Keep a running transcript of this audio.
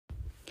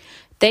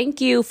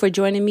Thank you for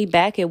joining me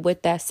back at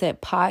With That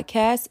Said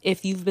podcast.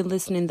 If you've been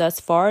listening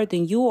thus far,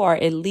 then you are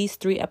at least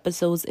 3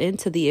 episodes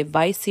into the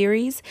advice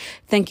series.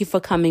 Thank you for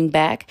coming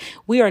back.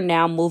 We are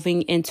now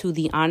moving into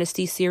the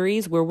honesty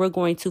series where we're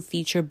going to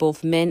feature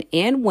both men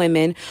and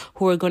women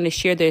who are going to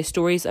share their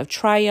stories of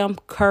triumph,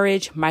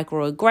 courage,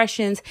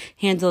 microaggressions,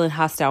 handling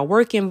hostile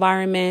work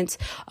environments,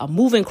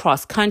 moving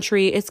cross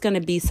country. It's going to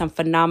be some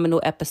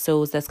phenomenal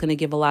episodes that's going to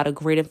give a lot of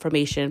great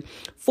information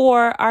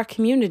for our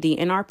community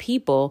and our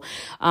people.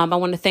 I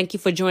want to thank you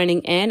for joining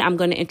in. I'm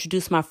going to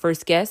introduce my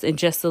first guest in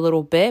just a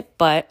little bit,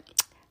 but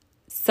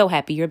so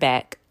happy you're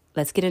back.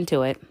 Let's get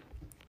into it.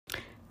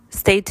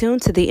 Stay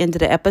tuned to the end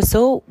of the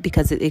episode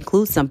because it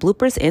includes some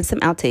bloopers and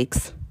some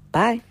outtakes.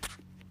 Bye.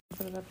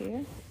 Put it up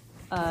here.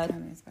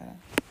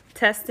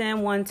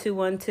 Testing 1 2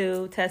 1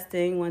 2.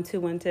 Testing 1 2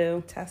 1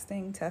 2.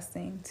 Testing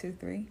 2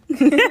 3.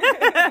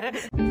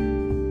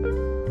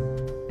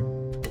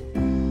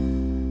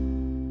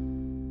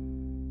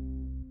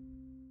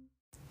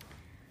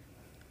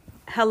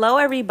 Hello,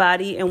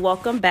 everybody, and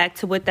welcome back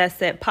to With That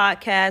Said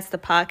podcast, the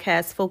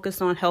podcast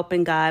focused on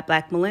helping guide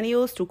Black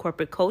millennials through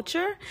corporate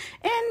culture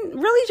and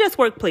really just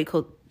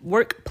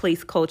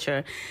workplace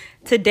culture.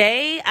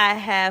 Today, I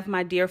have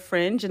my dear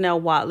friend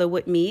Jenelle Watler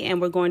with me,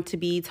 and we're going to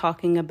be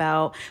talking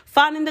about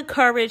finding the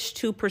courage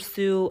to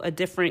pursue a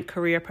different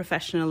career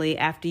professionally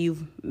after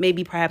you've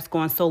maybe perhaps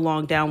gone so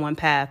long down one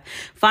path.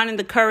 Finding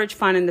the courage,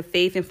 finding the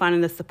faith, and finding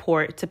the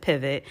support to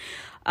pivot.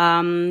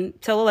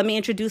 So let me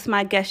introduce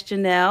my guest,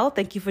 Jenelle.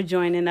 Thank you for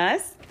joining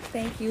us.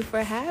 Thank you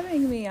for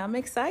having me. I'm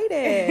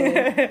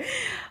excited.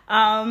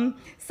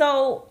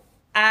 So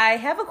I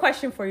have a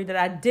question for you that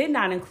I did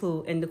not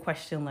include in the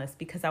question list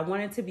because I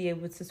wanted to be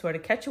able to sort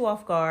of catch you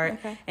off guard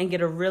and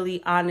get a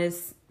really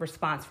honest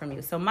response from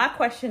you. So my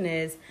question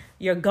is,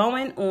 you're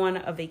going on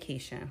a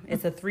vacation.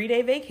 It's a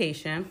 3-day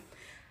vacation.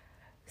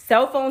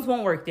 Cell phones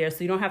won't work there,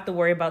 so you don't have to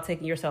worry about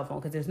taking your cell phone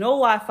because there's no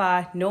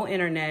Wi-Fi, no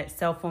internet,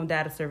 cell phone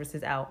data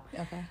services out.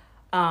 Okay.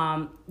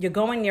 You're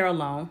going there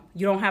alone.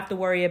 You don't have to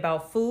worry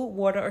about food,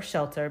 water, or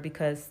shelter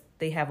because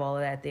they have all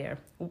of that there.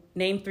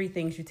 Name 3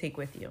 things you take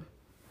with you.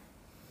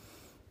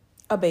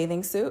 A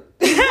bathing suit.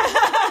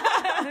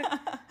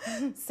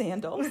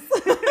 Sandals.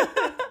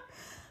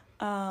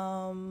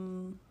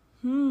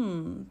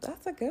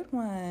 That's a good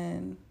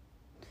one.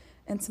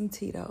 And some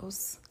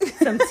Tito's.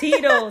 Some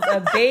Tito's, a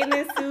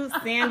bathing suit,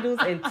 sandals,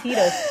 and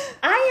Tito's.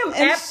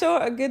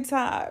 Sure, a good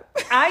time.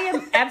 I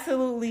am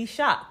absolutely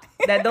shocked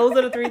that those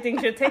are the 3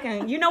 things you're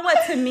taking. You know what?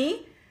 To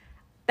me,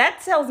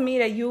 that tells me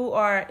that you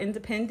are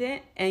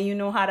independent and you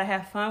know how to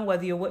have fun,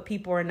 whether you're with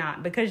people or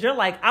not. Because you're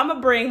like, I'm going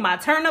to bring my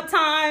turn-up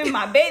time,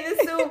 my bathing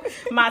suit,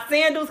 my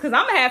sandals, because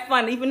I'm going to have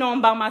fun, even though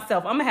I'm by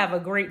myself. I'm going to have a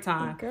great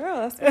time. Girl,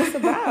 that's what it's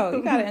about.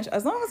 You gotta enjoy.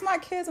 As long as my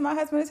kids and my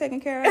husband are taken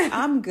care of,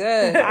 I'm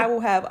good. I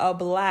will have a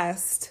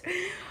blast.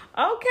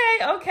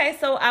 Okay.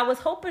 So I was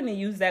hoping to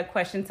use that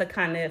question to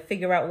kind of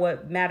figure out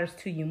what matters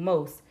to you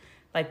most.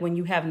 Like when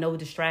you have no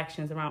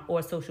distractions around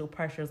or social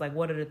pressures, like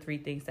what are the 3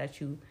 things that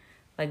you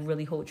like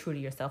really hold true to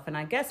yourself? And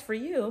I guess for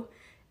you,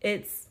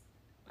 it's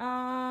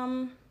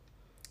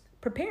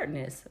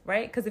preparedness,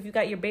 right? Because if you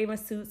got your bathing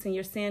suits and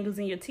your sandals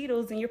and your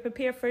Tito's, then you're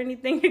prepared for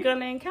anything you're going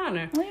to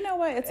encounter. Well, you know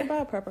what? It's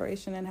about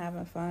preparation and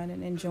having fun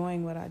and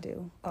enjoying what I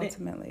do,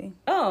 ultimately.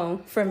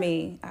 For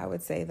me, I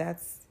would say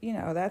that's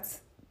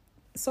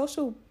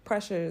social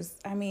pressures.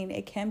 I mean,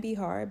 it can be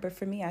hard, but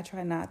for me, I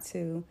try not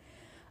to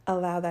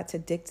allow that to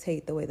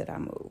dictate the way that I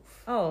move.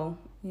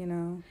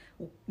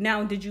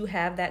 Now, did you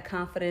have that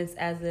confidence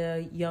as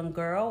a young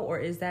girl, or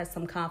is that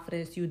some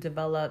confidence you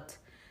developed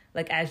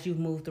like as you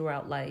moved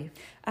throughout life?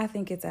 I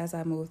think it's as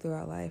I moved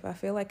throughout life. I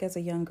feel like as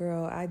a young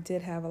girl, I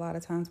did have a lot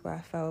of times where I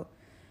felt,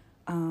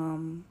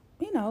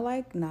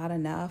 like not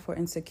enough or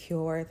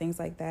insecure, things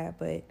like that.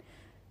 But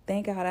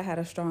thank God I had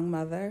a strong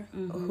mother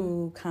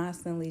who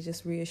constantly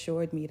just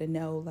reassured me to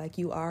know, like,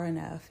 you are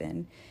enough.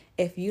 And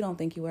if you don't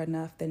think you are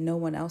enough, then no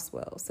one else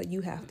will. So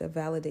you have to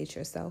validate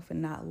yourself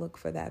and not look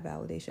for that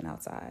validation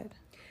outside.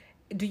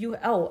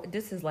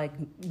 This is like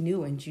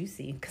new and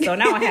juicy. So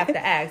now I have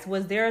to ask,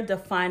 was there a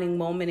defining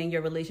moment in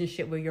your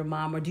relationship with your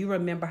mom, or do you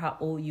remember how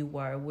old you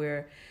were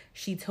where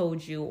she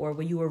told you, or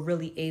where you were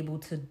really able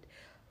to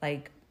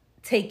like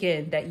take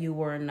in that you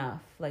were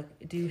enough? Like,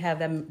 do you have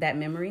that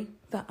memory?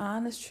 The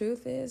honest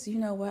truth is, you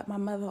know what? My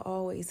mother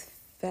always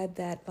fed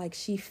that, like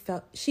she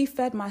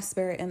fed my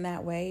spirit in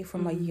that way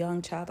from a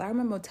young child. I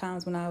remember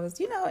times when I was,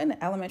 in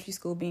elementary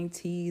school being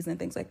teased and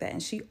things like that.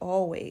 And she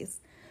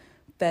always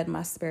fed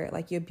my spirit,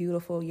 like, you're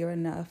beautiful, you're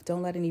enough.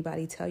 Don't let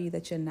anybody tell you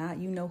that you're not.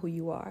 You know who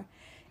you are.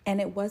 And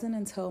it wasn't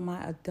until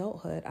my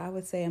adulthood, I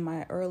would say in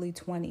my early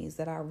 20s,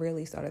 that I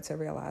really started to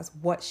realize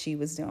what she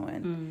was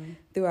doing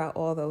throughout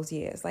all those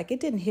years. Like, it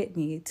didn't hit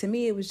me. To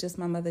me, it was just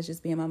my mother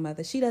just being my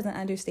mother. She doesn't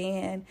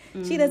understand.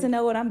 She doesn't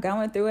know what I'm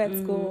going through at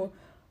school.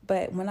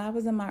 But when I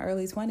was in my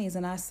early 20s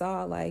and I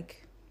saw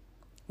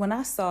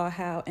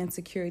how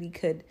insecurity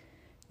could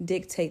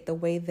dictate the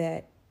way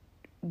that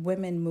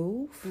women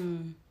move,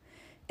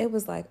 it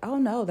was like, oh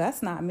no,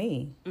 that's not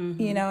me.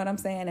 You know what I'm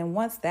saying? And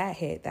once that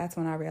hit, that's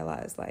when I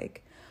realized,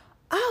 like,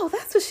 oh,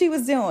 that's what she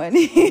was doing,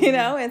 you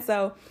know? And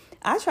so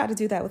I try to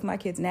do that with my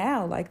kids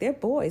now. Like, they're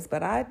boys,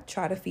 but I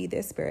try to feed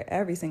their spirit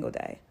every single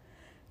day,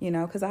 you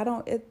know, because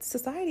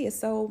society is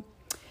so,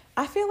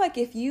 I feel like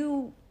if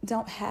you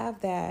don't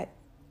have that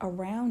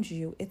around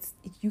you,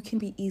 you can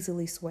be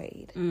easily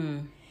swayed.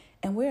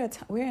 And we're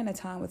in a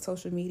time with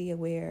social media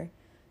where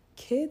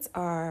kids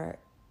are,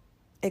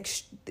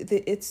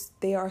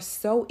 they are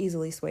so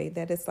easily swayed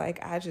that it's like,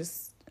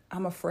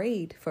 I'm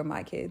afraid for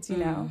my kids, you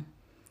know?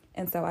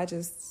 And so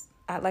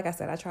like I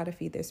said, I try to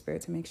feed their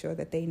spirit to make sure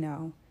that they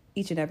know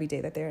each and every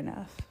day that they're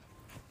enough.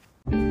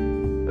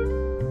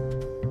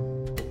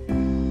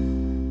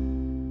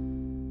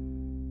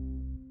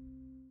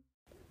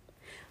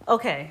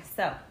 Okay,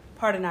 so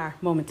pardon our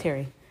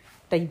momentary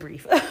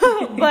debrief,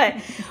 but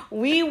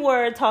we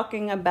were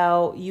talking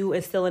about you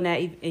instilling that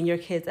in your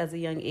kids as a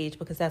young age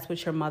because that's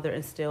what your mother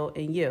instilled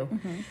in you.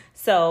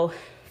 So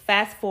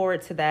fast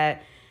forward to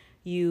that,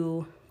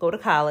 you go to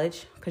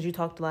college because you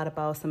talked a lot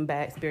about some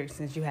bad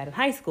experiences you had in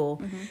high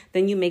school.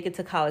 Then you make it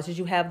to college. Did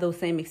you have those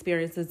same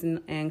experiences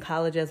in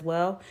college as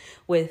well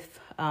with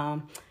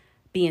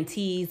being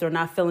teased or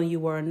not feeling you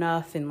were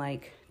enough and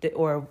like,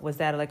 or was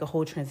that like a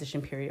whole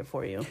transition period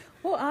for you?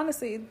 Well,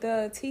 honestly,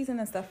 the teasing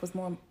and stuff was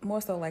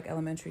more so like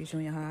elementary,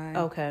 junior high.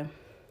 Okay.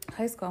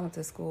 High school, I went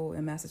to school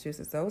in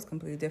Massachusetts, so it was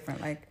completely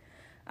different. Like,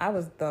 I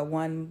was the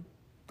one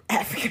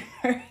African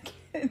American.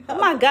 Oh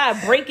my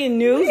God, breaking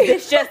news.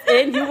 It's just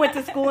in. You went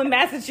to school in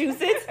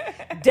Massachusetts.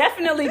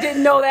 Definitely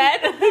didn't know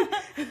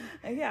that.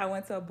 Yeah, I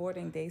went to a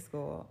boarding day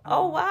school.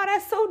 Oh, wow,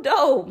 that's so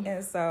dope.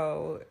 And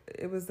so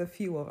it was a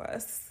few of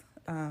us.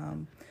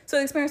 So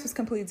the experience was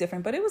completely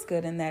different, but it was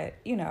good in that,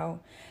 you know,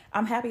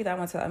 I'm happy that I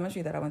went to the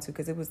elementary that I went to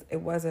because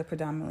it was a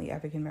predominantly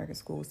African American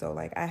school. So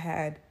like I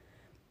had,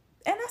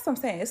 and that's what I'm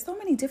saying. It's so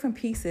many different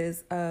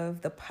pieces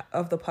of the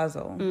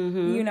puzzle.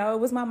 You know, it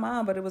was my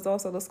mom, but it was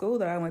also the school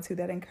that I went to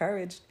that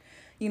encouraged,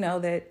 you know,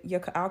 that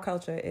our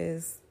culture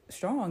is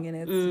strong and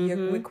it's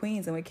you're with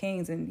queens and with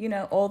kings and, you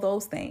know, all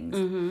those things.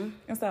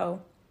 And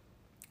so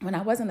when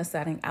I was in a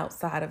setting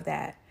outside of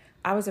that,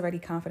 I was already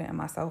confident in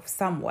myself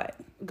somewhat.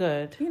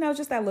 Good. You know,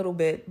 just that little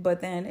bit.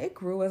 But then it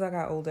grew as I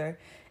got older.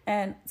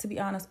 And to be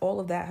honest, all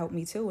of that helped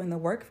me too in the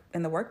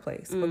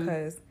workplace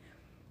because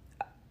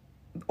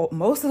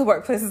most of the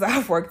workplaces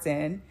I've worked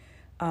in,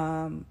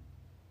 I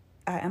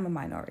am a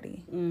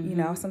minority. You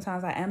know,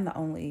 sometimes I am the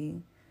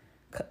only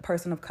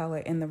person of color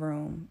in the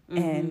room.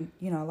 And,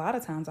 you know, a lot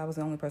of times I was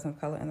the only person of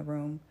color in the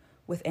room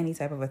with any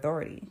type of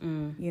authority.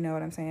 You know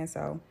what I'm saying?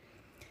 So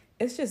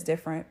it's just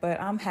different, but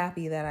I'm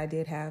happy that I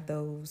did have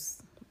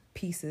those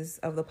pieces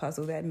of the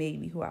puzzle that made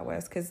me who I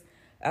was, because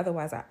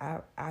otherwise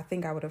I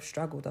think I would have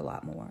struggled a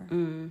lot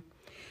more.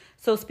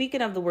 So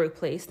speaking of the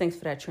workplace, thanks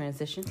for that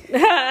transition.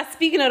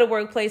 Speaking of the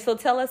workplace, so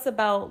tell us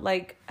about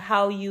like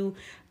how you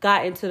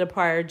got into the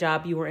prior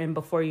job you were in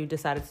before you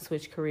decided to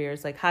switch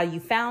careers, like how you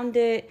found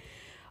it,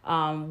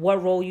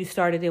 what role you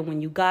started in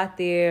when you got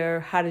there,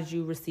 how did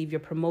you receive your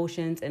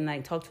promotions, and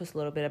like talk to us a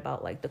little bit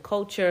about like the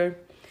culture.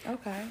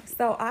 Okay.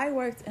 So I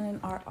worked in an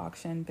art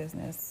auction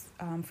business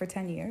for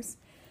 10 years.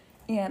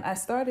 And I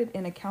started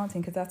in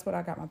accounting because that's what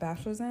I got my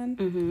bachelor's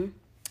in.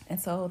 And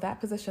so that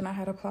position I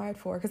had applied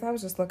for because I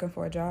was just looking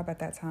for a job at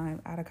that time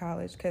out of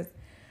college because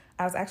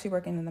I was actually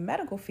working in the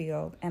medical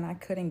field and I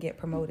couldn't get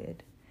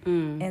promoted.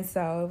 And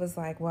so it was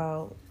like,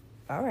 well,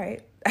 all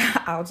right,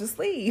 I'll just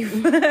leave.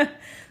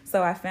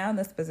 So I found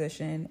this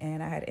position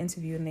and I had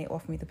interviewed and they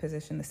offered me the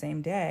position the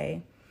same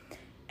day.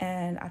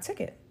 And I took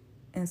it.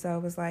 And so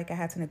it was like I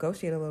had to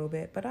negotiate a little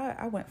bit, but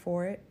I went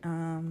for it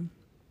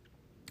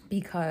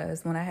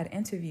because when I had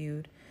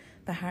interviewed,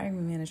 the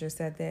hiring manager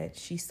said that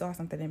she saw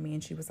something in me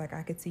and she was like,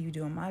 I could see you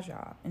doing my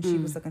job. And she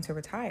was looking to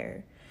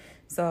retire.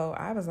 So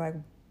I was like,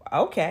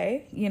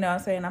 okay. You know what I'm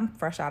saying? I'm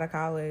fresh out of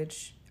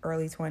college,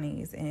 early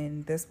 20s.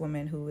 And this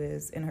woman who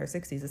is in her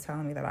 60s is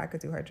telling me that I could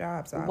do her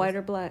job. So White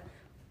or black?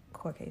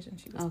 Caucasian.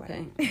 She was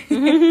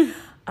okay.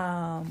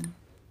 White.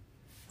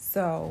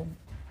 So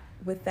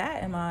with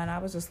that in mind, I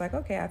was just like,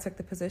 okay, I took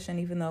the position,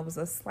 even though it was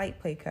a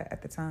slight pay cut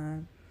at the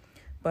time.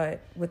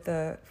 But with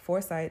the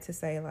foresight to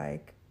say,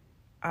 like,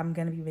 I'm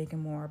going to be making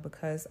more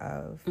because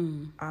of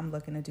I'm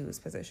looking to do this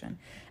position.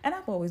 And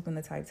I've always been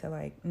the type to,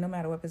 like, no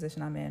matter what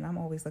position I'm in, I'm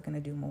always looking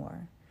to do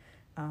more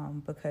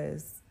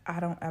because I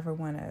don't ever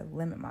want to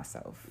limit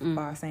myself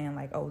by saying,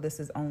 like, oh, this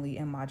is only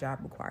in my job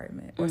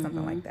requirement or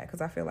something like that.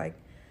 Because I feel like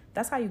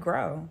that's how you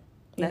grow.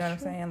 You know what I'm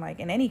saying? Like,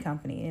 in any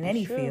company, in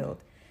any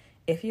field.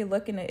 If you're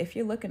looking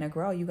to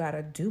grow, you got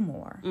to do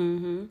more.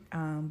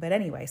 But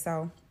anyway,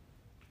 so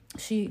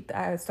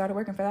I started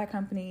working for that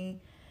company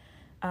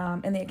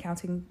in the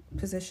accounting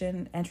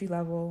position, entry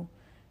level,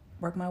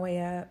 worked my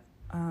way up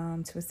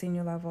to a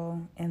senior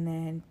level. And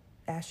then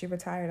as she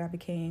retired, I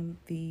became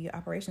the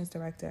operations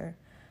director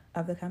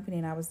of the company.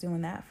 And I was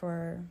doing that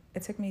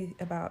it took me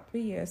about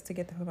 3 years to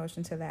get the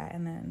promotion to that.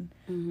 And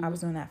then I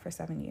was doing that for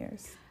 7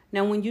 years.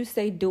 Now, when you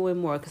say doing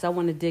more, because I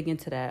want to dig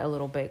into that a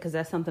little bit, because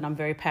that's something I'm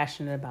very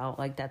passionate about.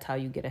 Like, that's how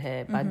you get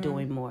ahead, by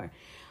doing more.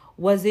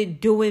 Was it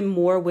doing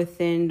more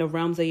within the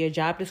realms of your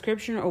job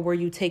description, or were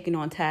you taking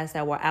on tasks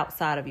that were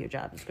outside of your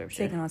job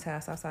description? Taking on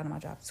tasks outside of my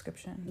job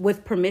description.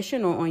 With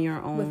permission or on your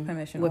own? With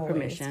permission. With always.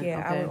 permission. Yeah,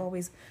 okay. I would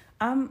always.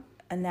 I'm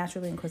a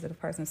naturally inquisitive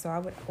person, so I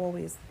would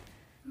always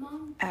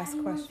ask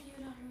questions.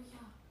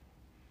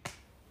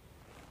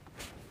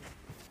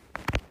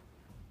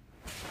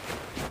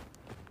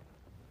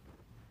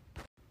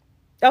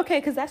 Okay,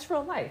 because that's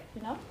real life,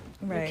 you know?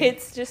 Right. Your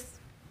kids just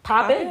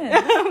pop in.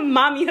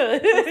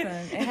 Mommyhood. Listen,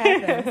 it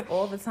happens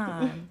all the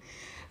time.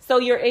 So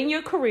you're in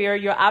your career.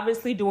 You're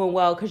obviously doing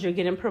well because you're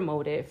getting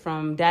promoted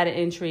from data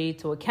entry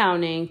to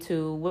accounting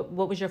to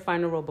what was your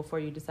final role before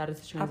you decided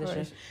to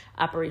transition?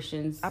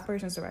 Operations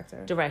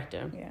director.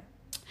 Director. Yeah.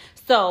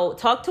 So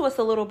talk to us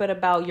a little bit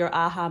about your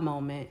aha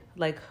moment.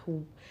 Like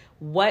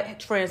what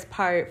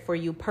transpired for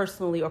you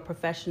personally or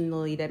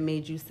professionally that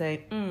made you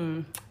say,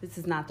 this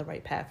is not the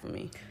right path for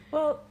me?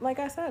 Well, like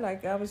I said,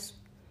 like I was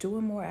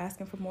doing more,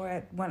 asking for more.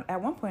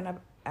 At one point, I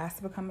asked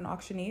to become an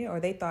auctioneer, or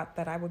they thought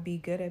that I would be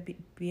good at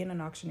being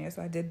an auctioneer,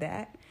 so I did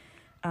that.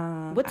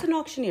 What's an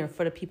auctioneer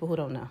for the people who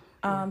don't know?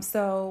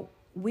 So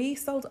we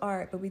sold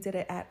art, but we did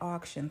it at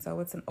auction.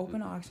 So it's an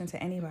open auction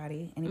to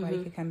anybody.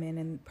 Anybody could come in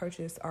and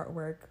purchase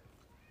artwork.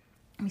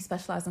 We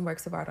specialize in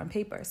works of art on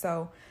paper.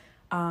 So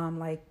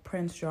like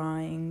prints,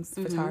 drawings,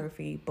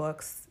 photography,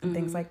 books, and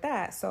things like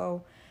that.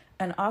 So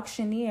an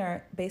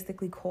auctioneer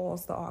basically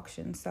calls the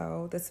auction.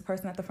 So that's the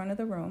person at the front of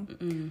the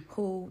room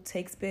who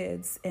takes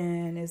bids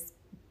and is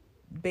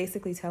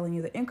basically telling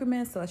you the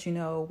increments to let you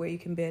know where you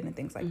can bid and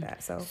things like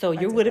that. So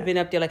you would have been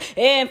up there like,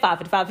 and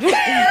 555. Yes.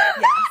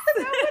 That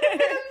would have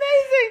been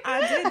amazing. I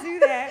did do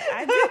that.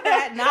 I did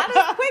that. Not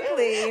as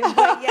quickly,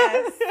 but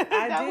yes,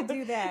 I did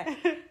do that.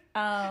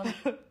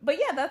 But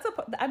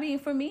yeah,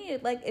 for me,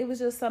 it was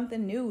just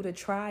something new to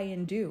try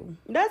and do.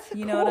 That's cool.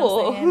 You know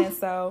what I'm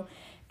saying?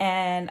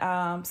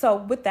 And so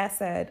with that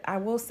said, I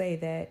will say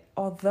that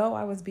although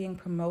I was being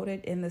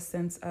promoted in the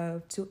sense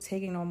of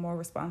taking on more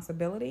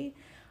responsibility,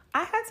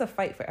 I had to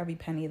fight for every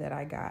penny that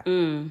I got.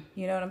 You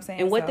know what I'm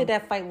saying? And what did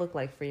that fight look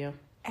like for you?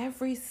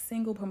 Every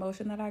single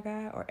promotion that I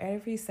got or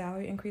every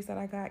salary increase that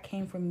I got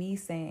came from me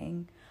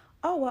saying,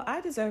 oh, well,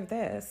 I deserve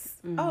this.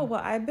 Oh,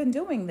 well, I've been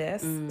doing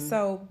this.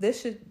 So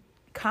this should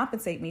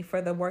compensate me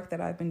for the work that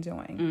I've been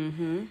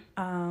doing.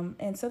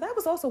 And so that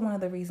was also one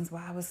of the reasons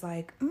why I was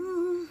like,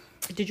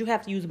 Did you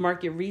have to use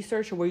market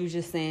research, or were you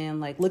just saying,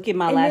 like, look at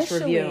my last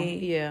review?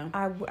 Yeah.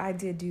 I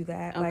did do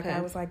that. Okay. Like,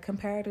 I was like,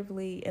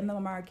 comparatively in the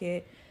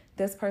market,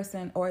 this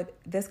person or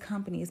this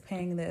company is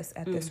paying this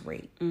at this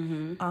rate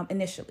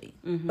initially.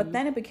 But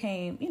then it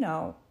became,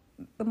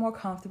 the more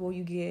comfortable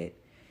you get,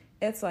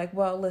 it's like,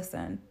 well,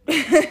 listen,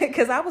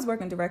 because I was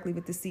working directly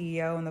with the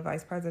CEO and the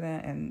vice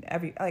president and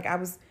I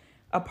was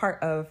a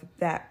part of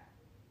that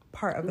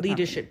part of the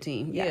leadership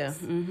company. team. Yes.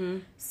 Yeah.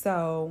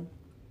 So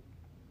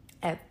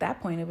at that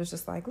point, it was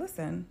just like,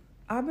 listen,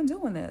 I've been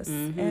doing this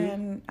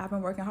and I've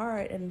been working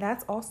hard. And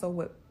that's also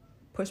what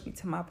pushed me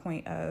to my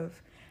point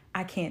of,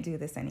 I can't do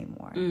this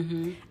anymore.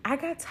 I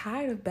got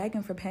tired of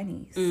begging for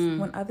pennies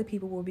when other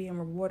people were being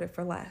rewarded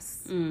for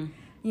less.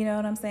 You know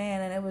what I'm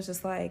saying? And it was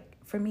just like,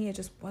 for me, it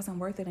just wasn't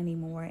worth it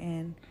anymore.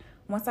 And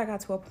once I got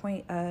to a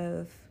point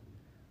of,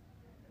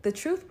 the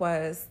truth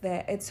was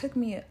that it took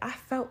me, I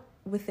felt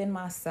within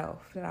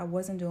myself that I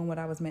wasn't doing what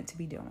I was meant to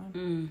be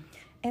doing.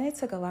 And it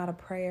took a lot of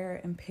prayer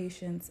and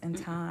patience and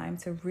time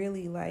to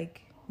really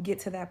get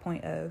to that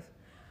point of,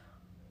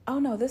 oh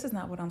no, this is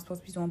not what I'm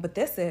supposed to be doing, but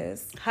this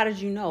is. How did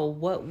you know?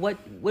 What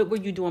were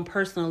you doing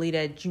personally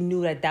that you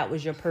knew that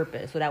was your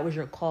purpose or that was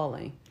your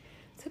calling?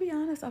 To be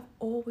honest, I've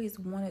always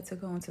wanted to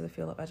go into the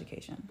field of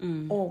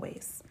education.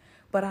 Always.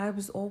 But I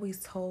was always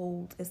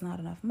told it's not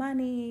enough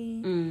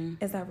money.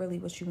 Is that really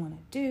what you want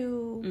to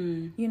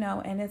do?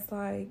 And it's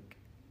like,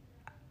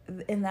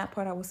 in that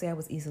part, I would say I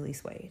was easily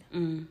swayed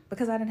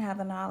because I didn't have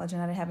the knowledge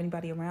and I didn't have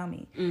anybody around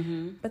me.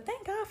 But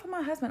thank God for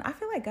my husband. I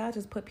feel like God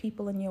just put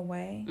people in your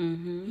way.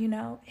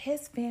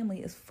 His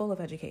family is full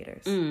of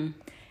educators.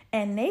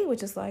 And they were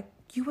just like,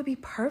 you would be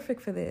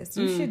perfect for this.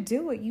 You should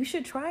do it. You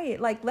should try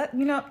it.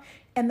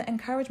 And the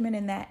encouragement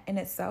in that in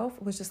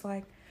itself was just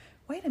like,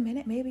 wait a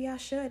minute, maybe I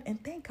should.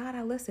 And thank God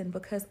I listened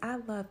because I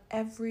love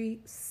every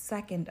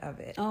second of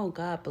it. Oh,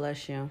 God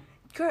bless you.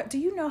 Girl, do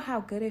you know how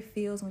good it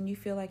feels when you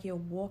feel like you're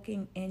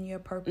walking in your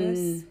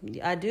purpose?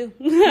 I do.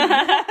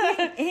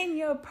 In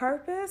your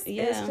purpose?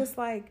 Yeah. It's just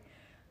like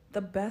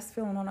the best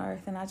feeling on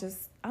earth. And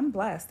I'm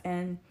blessed.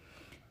 And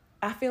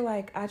I feel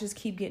like I just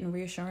keep getting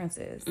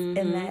reassurances.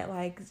 And that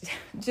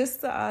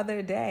just the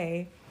other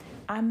day,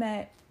 I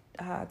met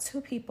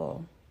 2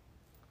 people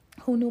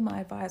who knew my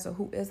advisor,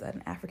 who is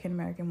an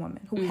African-American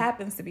woman, who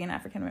happens to be an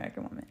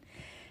African-American woman.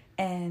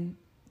 And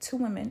 2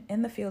 women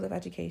in the field of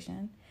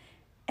education.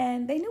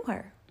 And they knew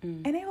her.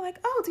 And they were like,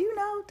 oh, do you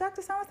know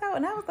Dr. So-and-so?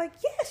 And I was like,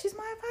 yeah, she's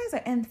my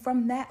advisor. And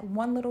from that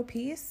one little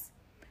piece,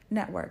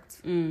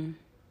 networked.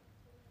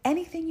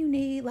 Anything you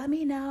need, let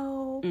me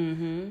know.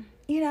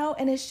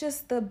 And it's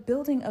just the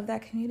building of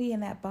that community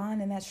and that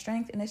bond and that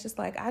strength. And it's just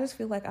like, I just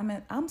feel like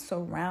I'm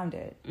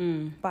surrounded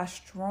by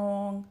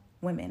strong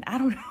women. I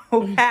don't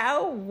know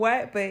how,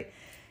 what, but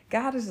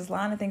God is just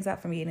lining things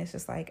up for me. And it's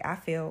just like, I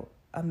feel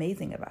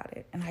amazing about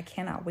it. And I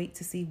cannot wait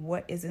to see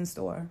what is in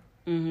store.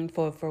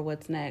 For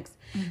what's next.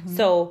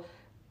 So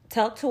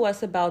talk to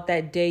us about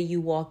that day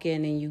you walk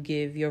in and you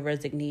give your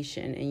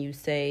resignation and you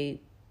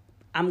say,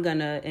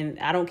 and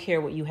I don't care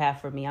what you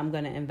have for me. I'm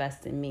going to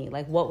invest in me.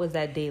 Like, what was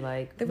that day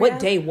like? What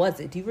day was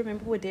it? Do you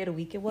remember what day of the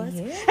week it was?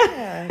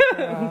 Yeah,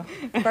 girl.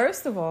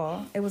 First of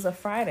all, it was a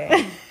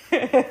Friday.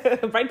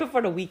 Right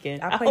before the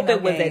weekend. I hope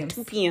it was at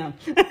 2 p.m.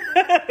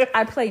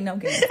 I play no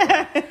games.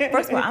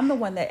 First of all, I'm the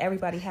one that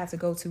everybody had to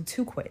go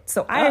to quit.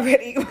 So I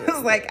already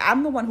was like,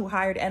 I'm the one who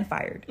hired and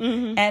fired.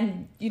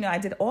 And, I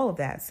did all of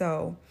that.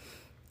 So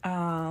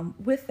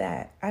with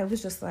that, I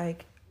was just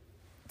like,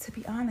 to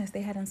be honest,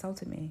 they had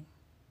insulted me.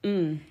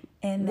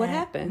 And what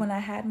happened? When I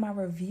had my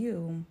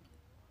review,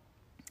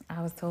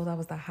 I was told I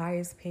was the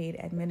highest paid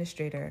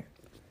administrator.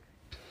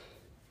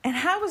 And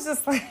I was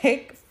just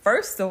like,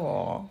 first of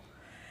all,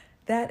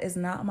 that is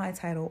not my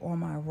title or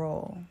my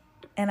role.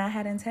 And I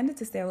had intended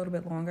to stay a little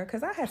bit longer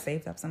because I had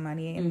saved up some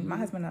money. And my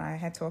husband and I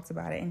had talked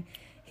about it. And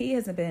he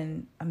has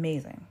been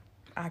amazing.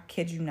 I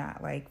kid you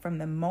not. Like, from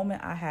the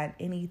moment I had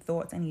any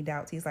thoughts, any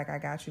doubts, he's like, I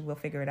got you. We'll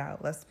figure it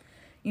out. Let's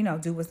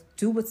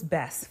do what's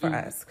best for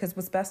us, because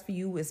what's best for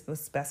you is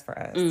what's best for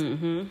us.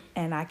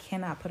 And I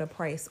cannot put a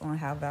price on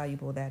how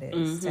valuable that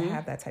is to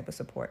have that type of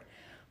support.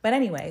 But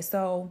anyway,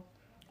 so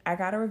I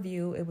got a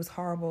review. It was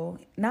horrible.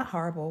 Not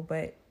horrible,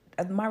 but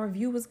my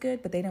review was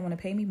good, but they didn't want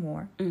to pay me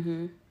more.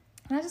 And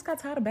I just got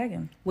tired of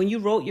begging. When you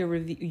wrote your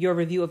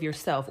review of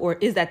yourself, or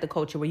is that the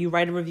culture where you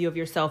write a review of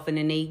yourself and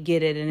then they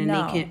get it and then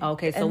they can...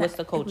 Okay, so what's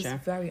the culture? It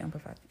was very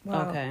unprofessional.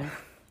 Well, okay.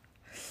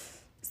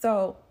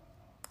 So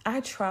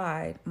I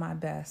tried my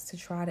best to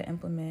try to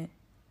implement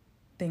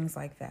things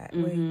like that,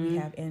 where we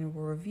have annual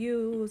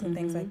reviews and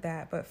things like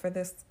that. But for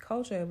this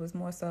culture, it was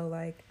more so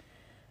like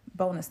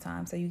bonus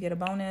time. So you get a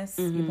bonus,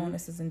 your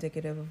bonus is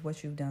indicative of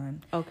what you've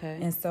done. Okay.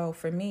 And so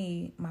for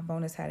me, my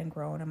bonus hadn't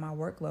grown and my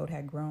workload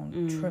had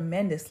grown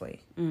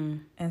tremendously.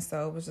 And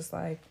so it was just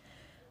like,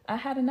 I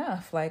had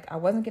enough. Like, I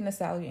wasn't getting a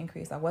salary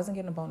increase. I wasn't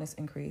getting a bonus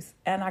increase.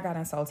 And I got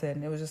insulted.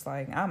 And it was just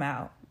like, I'm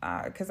out.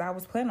 Because I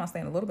was planning on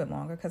staying a little bit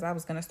longer because I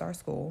was going to start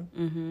school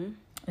and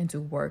do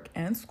work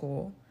and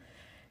school.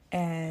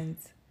 And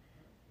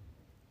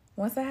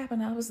once that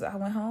happened, I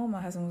went home.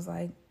 My husband was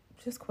like,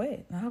 just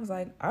quit. And I was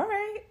like, all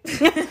right.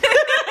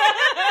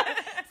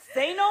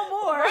 Say no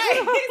more.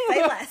 Right.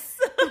 Say less.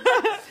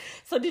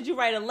 So did you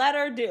write a letter?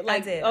 I did.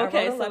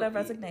 Okay, I wrote a letter of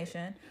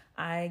resignation.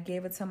 I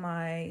gave it to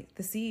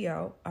the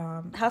CEO.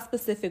 How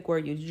specific were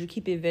you? Did you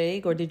keep it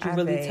vague, or did you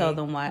really tell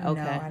them why?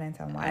 Okay. No, I didn't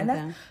tell them why. Okay.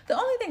 And the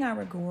only thing I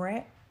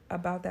regret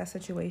about that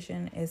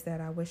situation is that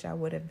I wish I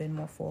would have been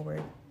more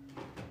forward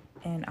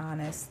and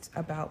honest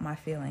about my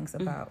feelings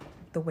about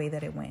the way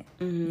that it went.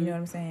 You know what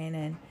I'm saying?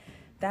 And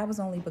that was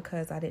only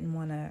because I didn't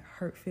want to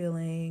hurt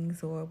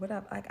feelings or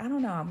whatever. Like, I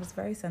don't know. I was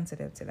very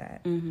sensitive to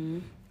that.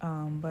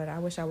 But I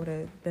wish I would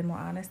have been more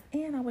honest,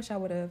 and I wish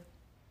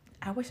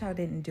I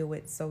didn't do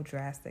it so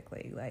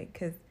drastically. Like,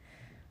 because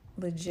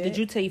legit. Did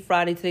you tell you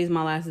Friday, today's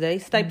my last day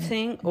type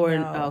thing? Or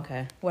no.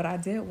 Okay. What I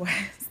did was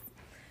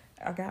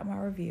I got my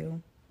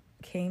review.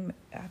 I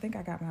think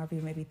I got my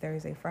review maybe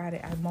Thursday.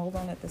 Friday, I mulled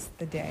on it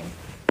the day.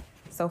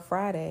 So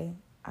Friday,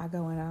 I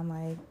go in and I'm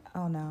like,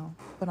 oh no.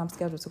 But I'm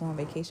scheduled to go on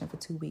vacation for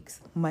 2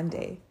 weeks.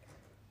 Monday.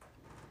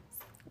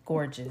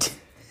 Gorgeous.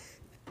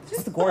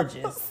 Just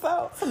gorgeous.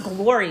 So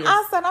glorious.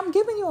 I said, I'm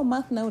giving you a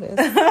month notice.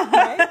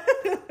 Right?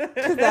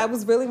 Because that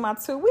was really my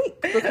 2 weeks.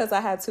 Because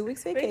I had 2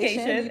 weeks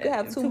vacation. You could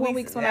have two more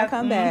weeks when I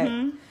come back.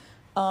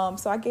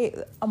 So I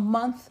gave a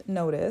month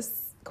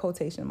notice,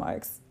 quotation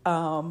marks.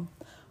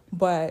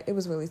 But it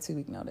was really 2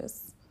 week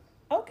notice.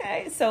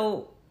 Okay.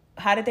 So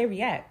how did they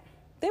react?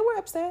 They were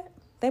upset.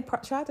 They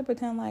tried to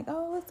pretend like,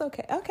 oh, it's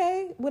okay.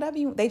 Okay, whatever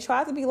you... They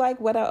tried to be like,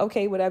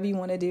 whatever you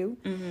want to do.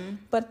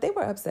 But they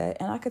were upset.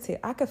 And I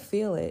could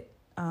feel it.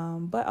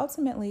 But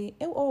ultimately,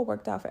 it all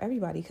worked out for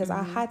everybody because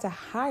I had to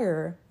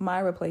hire my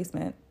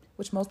replacement,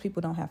 which most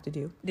people don't have to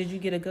do. Did you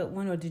get a good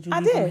one, or did you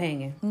leave them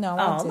hanging? No,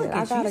 I did. Look at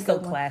I got you, a so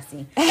good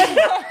classy.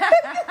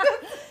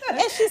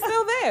 And she's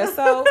still there,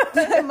 so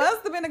it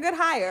must have been a good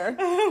hire.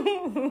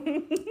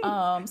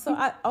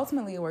 So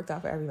ultimately, it worked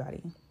out for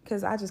everybody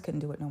because I just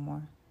couldn't do it no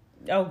more.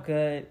 Oh,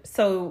 good.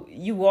 So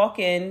you walk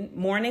in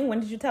morning.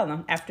 When did you tell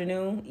them?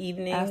 Afternoon,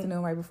 evening?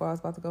 Afternoon, right before I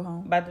was about to go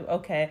home.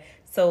 Okay.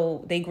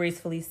 So they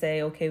gracefully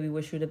say, okay, we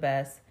wish you the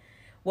best.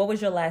 What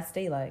was your last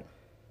day like?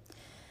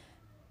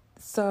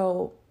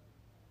 So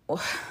the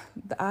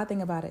odd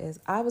thing about it is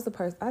I was the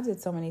person, I did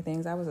so many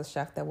things. I was a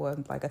chef that wore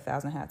like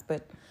 1,000 hats.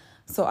 But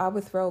so I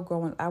would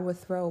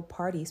throw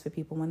parties for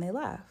people when they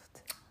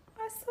left.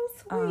 That's so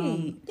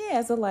sweet.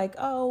 So like,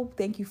 oh,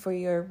 thank you for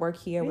your work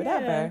here,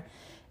 whatever. Yeah.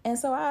 And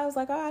so I was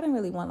like, oh, I didn't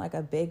really want like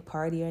a big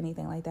party or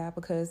anything like that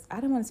because I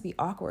didn't want it to be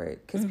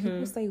awkward because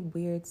people say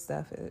weird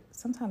stuff.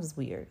 Sometimes it's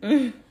weird.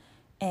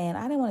 And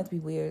I didn't want it to be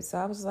weird. So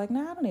I was just like,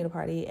 no, I don't need a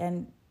party.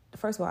 And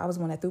first of all, I was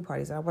the one that threw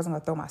parties. And I wasn't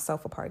going to throw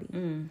myself a party.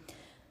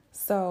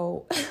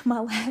 So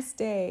my last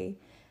day,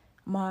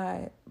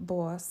 my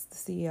boss, the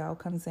CEO,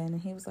 comes in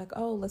and he was like,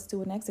 oh, let's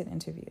do an exit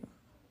interview.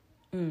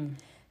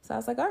 So I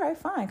was like, all right,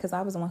 fine, because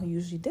I was the one who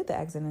usually did the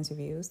exit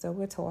interviews. So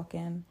we're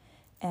talking,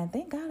 and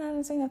thank God I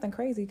didn't say nothing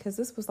crazy, because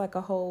this was like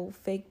a whole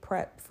fake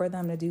prep for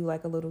them to do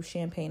like a little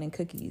champagne and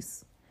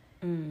cookies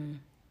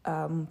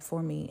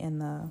for me in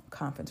the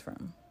conference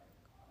room.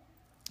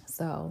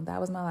 So that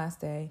was my last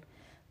day.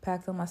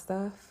 Packed all my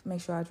stuff,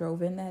 make sure I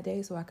drove in that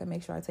day so I could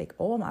make sure I take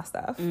all my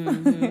stuff.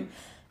 And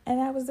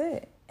that was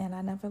it. And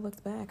I never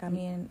looked back. I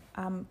mean,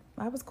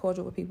 I was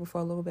cordial with people for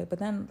a little bit, but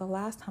then the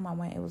last time I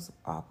went, it was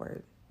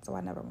awkward. So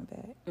I never went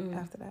back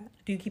after that.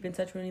 Do you keep in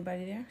touch with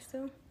anybody there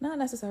still? Not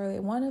necessarily.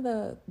 One of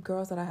the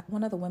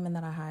women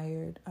that I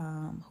hired,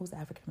 who's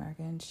African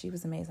American, she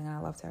was amazing and I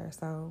loved her.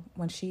 So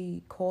when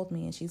she called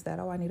me and she said,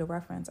 oh, I need a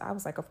reference, I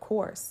was like, of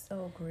course.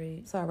 Oh,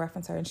 great. So I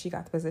referenced her and she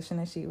got the position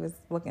that she was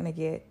looking to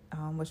get,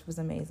 which was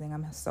amazing.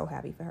 I'm so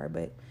happy for her.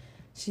 But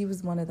she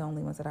was one of the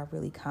only ones that I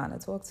really kind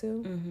of talked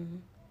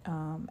to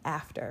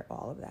after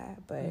all of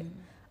that. But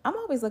I'm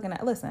always looking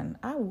at, listen,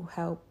 I will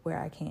help where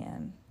I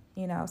can.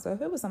 You know, so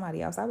if it was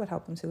somebody else, I would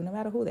help them too, no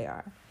matter who they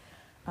are.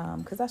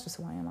 Because that's just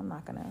who I am.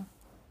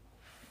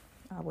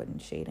 I wouldn't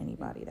shade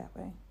anybody that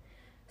way.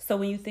 So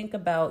when you think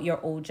about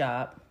your old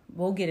job,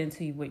 we'll get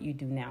into what you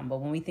do now, but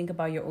when we think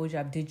about your old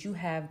job, did you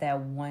have that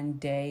one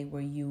day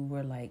where you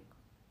were like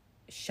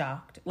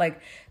shocked?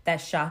 Like that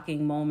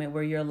shocking moment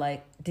where you're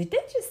like, did they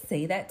just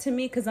say that to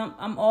me? Because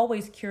I'm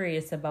always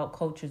curious about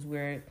cultures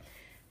where,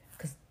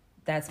 because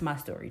that's my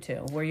story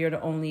too, where you're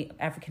the only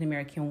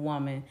African-American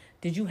woman.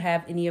 Did you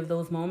have any of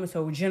those moments,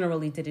 or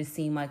generally did it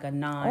seem like a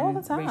all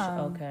the time?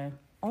 Okay.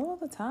 All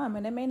the time.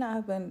 And it may not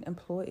have been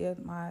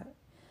my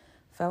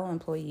fellow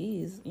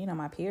employees, you know,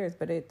 my peers,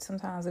 but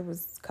sometimes it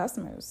was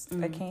customers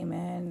that came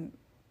in.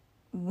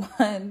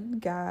 One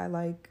guy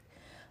like,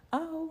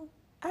 oh,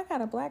 I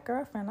got a black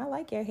girlfriend, I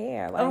like your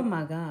hair. Like, oh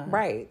my God.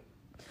 Right.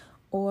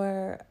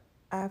 Or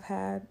I've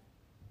had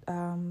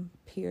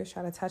peers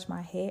try to touch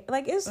my hair.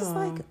 Like, it's just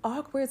like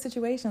awkward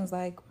situations.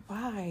 Like,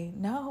 why?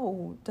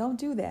 No, don't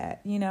do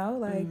that. You know,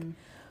 like,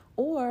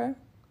 or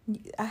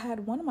I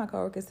had one of my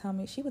coworkers tell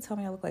me, she would tell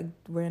me I look like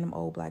random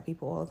old black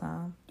people all the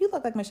time. You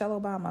look like Michelle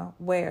Obama.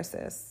 Where,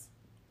 sis?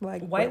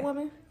 Like, white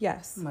woman?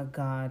 Yes. Oh my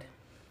God.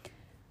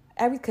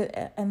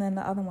 And then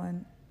the other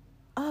one,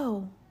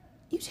 oh,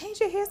 you changed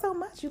your hair so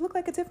much. You look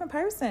like a different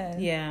person.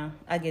 Yeah,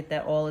 I get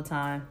that all the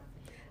time.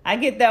 I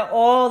get that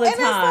all the time.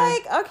 And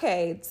it's like,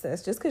 okay,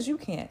 sis, just because you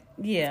can't.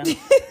 Yeah.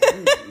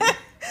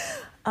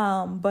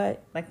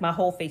 But like my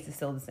whole face is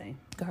still the same.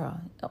 Girl,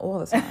 all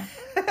the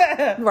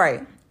time.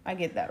 Right. I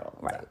get that all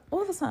the time. Right.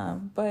 All the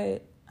time.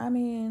 But I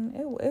mean,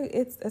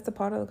 it's a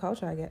part of the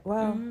culture, I get.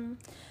 Well,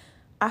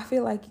 I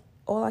feel like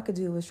all I could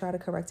do was try to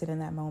correct it in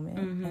that moment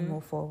and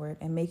move forward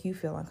and make you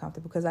feel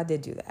uncomfortable, because I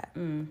did do that.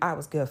 I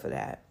was good for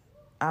that.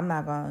 I'm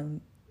not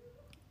going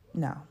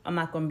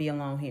to be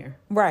alone here.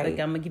 Right. Like,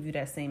 I'm going to give you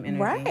that same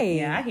energy. Right.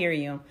 Yeah, I hear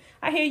you.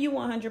 I hear you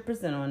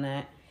 100% on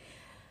that.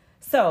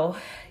 So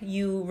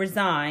you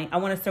resign. I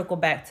want to circle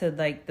back to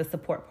like the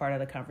support part of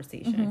the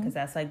conversation, because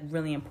that's like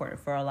really important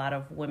for a lot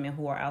of women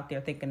who are out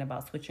there thinking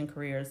about switching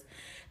careers.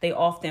 They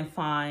often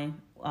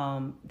find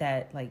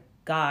that like,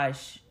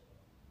 gosh,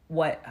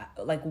 what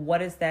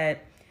is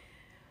that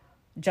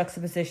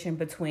juxtaposition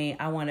between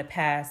I want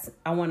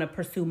to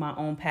pursue my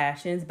own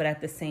passions, but at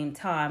the same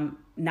time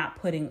not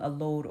putting a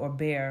load or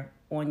bear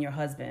on your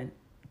husband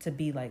to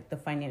be like the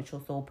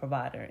financial sole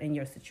provider in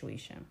your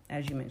situation,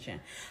 as you mentioned,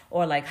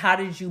 or like how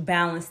did you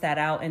balance that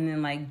out? And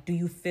then like, do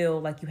you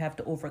feel like you have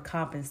to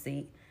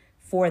overcompensate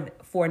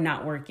for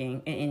not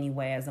working in any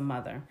way as a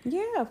mother?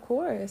 Yeah, of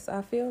course.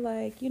 I feel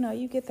like, you know,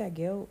 you get that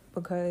guilt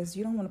because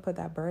you don't want to put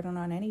that burden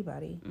on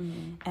anybody.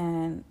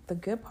 And the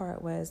good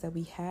part was that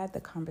we had the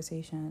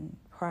conversation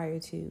prior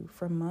to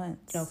for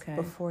months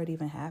before it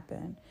even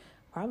happened.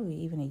 Probably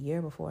even a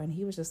year before. And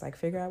he was just like,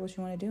 figure out what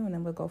you want to do and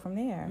then we'll go from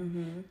there.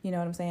 You know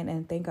what I'm saying?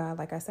 And thank God,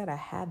 like I said, I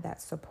had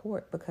that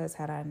support, because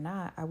had I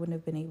not, I wouldn't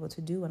have been able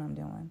to do what I'm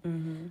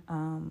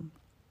doing.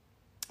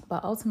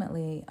 But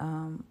ultimately,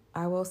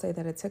 I will say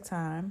that it took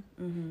time,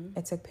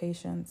 it took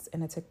patience,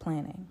 and it took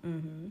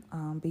planning.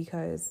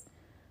 Because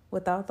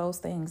without those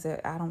things,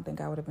 I don't think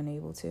I would have been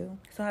able to.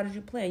 So how did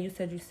you plan? You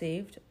said you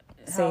saved.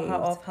 Saved.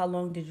 How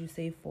long did you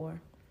save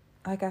for?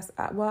 I guess,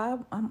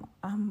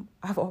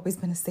 I've always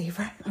been a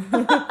saver.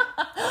 I'm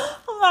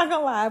not gonna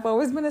lie, I've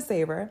always been a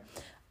saver.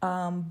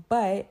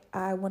 But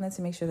I wanted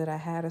to make sure that I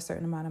had a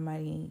certain amount of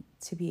money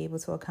to be able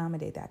to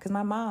accommodate that. Because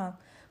my mom,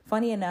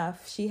 funny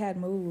enough, she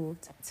had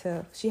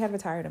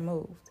retired and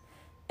moved.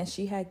 And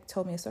she had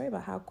told me a story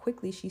about how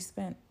quickly she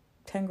spent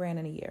 $10,000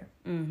 in a year.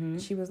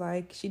 She was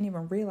like, she didn't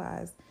even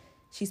realize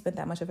she spent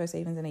that much of her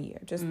savings in a year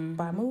just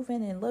by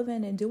moving and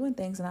living and doing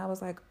things. And I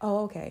was like,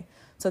 oh, okay.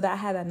 So that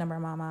had that number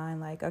in my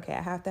mind. Like, okay,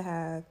 I have to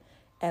have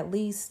at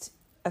least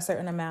a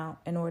certain amount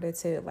in order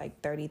to like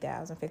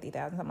 30,000,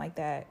 50,000, something like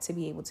that, to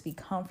be able to be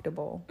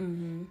comfortable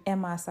in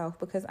myself,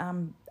 because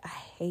I'm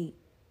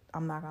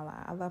not gonna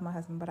lie, I love my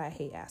husband, but I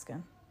hate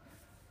asking.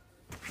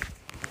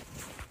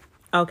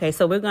 Okay,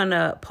 so we're going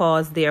to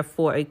pause there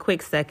for a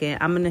quick second.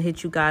 I'm going to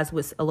hit you guys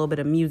with a little bit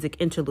of music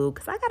interlude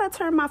because I got to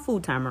turn my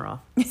food timer off.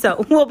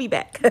 So we'll be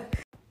back.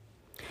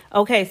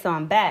 Okay, so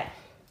I'm back.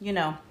 You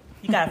know,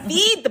 you got to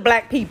feed the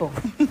black people.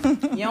 You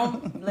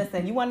don't,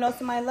 listen, you want to know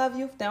somebody love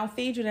you? If they don't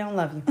feed you, they don't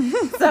love you.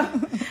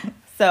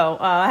 So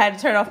I had to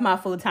turn off my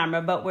food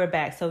timer, but we're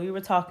back. So we were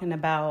talking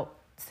about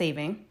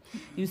saving.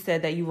 You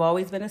said that you've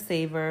always been a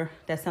saver.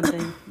 That's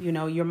something, you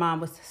know, your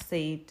mom was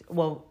saved.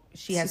 Well,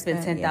 she had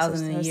spent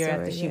 $10,000 a year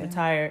after she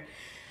retired.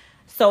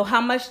 So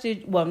how much you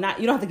don't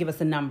have to give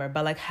us a number,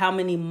 but like how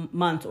many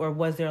months, or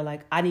was there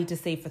like, I need to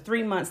save for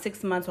 3 months,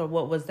 6 months, or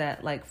what was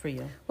that like for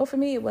you? Well, for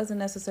me, it wasn't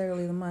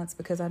necessarily the months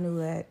because I knew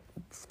that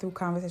through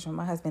conversation with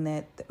my husband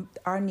that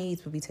our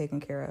needs would be taken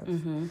care of.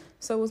 Mm-hmm.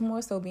 So it was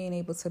more so being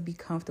able to be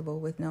comfortable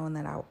with knowing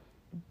that I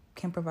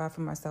can provide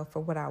for myself for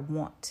what I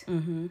want,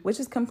 mm-hmm. which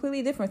is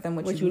completely different than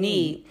what you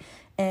need.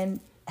 And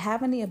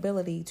having the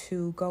ability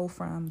to go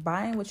from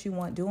buying what you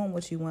want, doing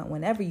what you want,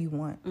 whenever you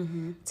want,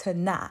 mm-hmm. to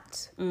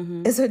not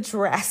is a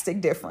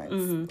drastic difference.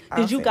 Mm-hmm.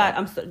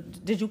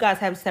 Did you guys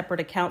have separate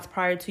accounts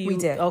prior to you? We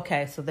did.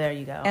 Okay, so there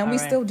you go. And we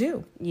still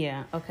do.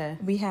 Yeah. Okay.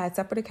 We had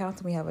separate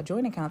accounts, and we have a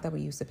joint account that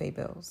we use to pay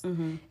bills.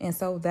 Mm-hmm. And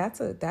so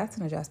that's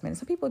an adjustment.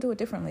 Some people do it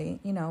differently,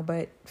 you know,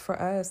 but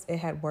for us, it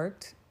had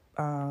worked.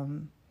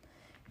 And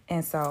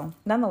so,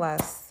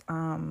 nonetheless,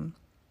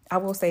 I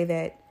will say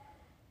that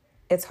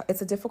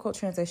it's a difficult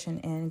transition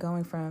in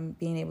going from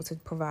being able to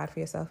provide for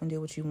yourself and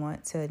do what you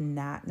want to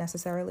not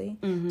necessarily.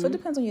 Mm-hmm. So it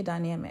depends on your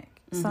dynamic.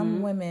 Mm-hmm.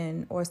 Some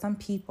women or some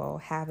people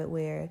have it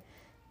where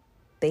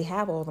they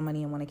have all the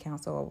money in one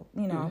account. So,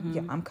 you know, mm-hmm.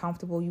 yeah, I'm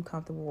comfortable, you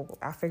comfortable.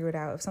 I figure it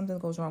out. If something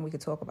goes wrong, we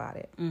could talk about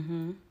it.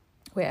 Mm-hmm.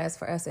 Whereas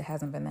for us, it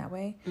hasn't been that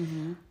way.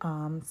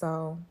 Mm-hmm.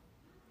 So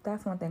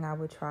that's one thing I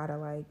would try to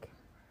like.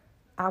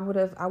 I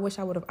wish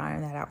I would have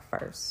ironed that out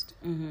first.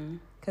 Mm-hmm.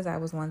 Because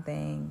that was one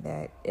thing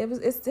that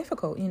it's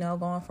difficult, you know,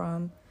 going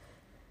from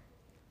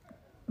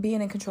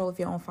being in control of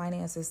your own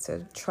finances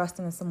to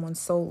trusting in someone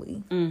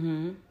solely.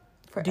 Mm-hmm.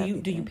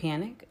 Do you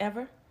panic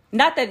ever?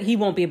 Not that he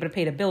won't be able to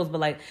pay the bills,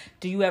 but like,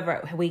 do you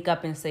ever wake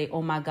up and say,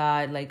 "Oh my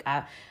God, like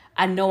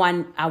I know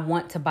I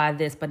want to buy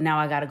this, but now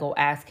I got to go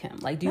ask him."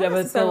 Like, do you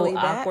ever feel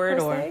awkward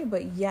or?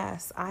 But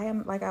yes, I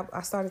am. Like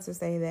I started to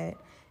say that.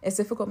 It's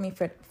difficult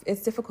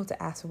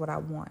to ask for what I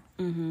want.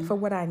 Mm-hmm. For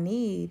what I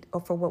need or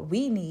for what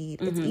we need,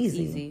 mm-hmm. it's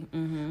easy.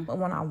 Mm-hmm. But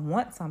when I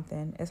want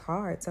something, it's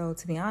hard. So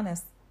to be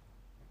honest,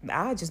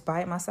 I just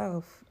buy it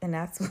myself. And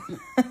that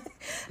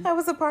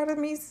was a part of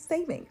me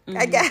saving, mm-hmm.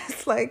 I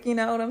guess. Like, you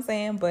know what I'm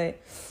saying?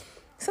 But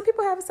some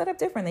people have it set up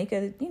different. They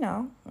could, you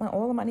know, when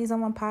all the money's on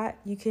one pot,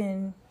 you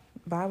can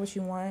buy what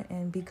you want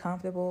and be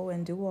comfortable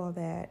and do all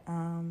that.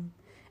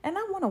 And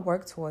I want to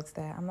work towards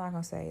that. I'm not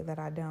going to say that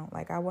I don't.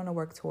 Like, I want to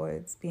work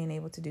towards being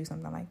able to do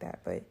something like that.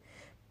 But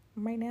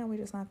right now, we're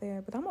just not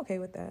there. But I'm okay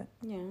with that.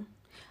 Yeah.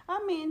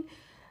 I mean,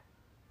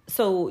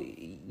 so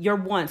your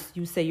wants,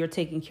 you say you're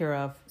taking care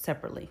of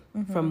separately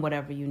mm-hmm. from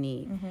whatever you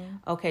need. Mm-hmm.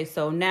 Okay,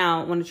 so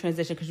now I want to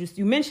transition because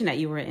you mentioned that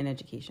you were in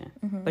education.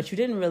 Mm-hmm. But you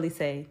didn't really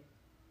say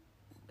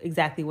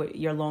exactly what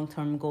your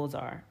long-term goals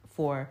are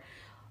for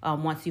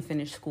once you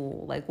finish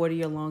school. Like, what are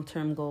your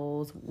long-term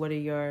goals? What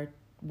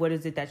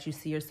is it that you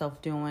see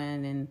yourself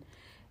doing?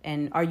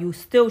 And are you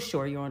still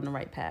sure you're on the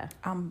right path?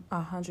 I'm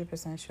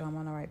 100% sure I'm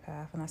on the right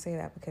path. And I say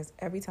that because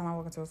every time I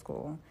walk into a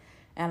school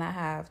and I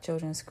have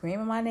children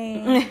screaming my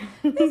name,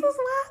 Mrs.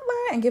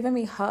 Watler, and giving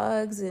me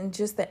hugs, and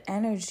just the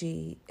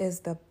energy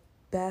is the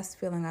best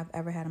feeling I've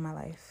ever had in my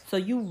life. So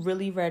you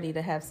really ready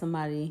to have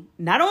somebody,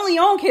 not only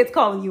your own kids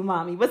calling you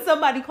mommy, but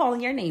somebody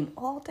calling your name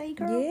all day,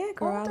 girl? Yeah,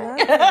 girl, I love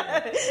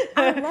it.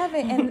 I love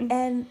it.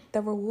 And the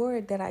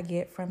reward that I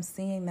get from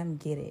seeing them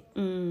get it.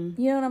 Mm.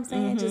 You know what I'm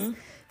saying? Mm-hmm.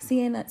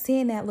 Just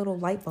seeing that little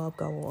light bulb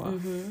go off.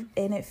 Mm-hmm.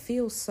 And it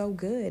feels so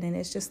good. And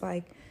it's just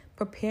like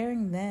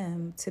preparing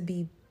them to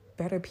be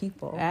better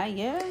people.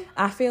 Yeah.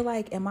 I feel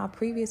like in my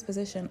previous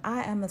position,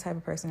 I am the type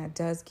of person that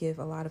does give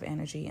a lot of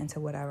energy into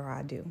whatever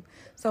I do.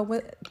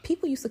 So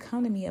people used to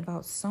come to me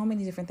about so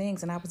many different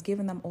things, and I was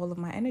giving them all of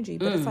my energy.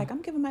 But it's like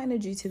I'm giving my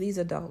energy to these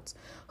adults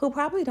who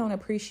probably don't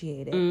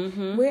appreciate it.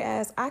 Mm-hmm.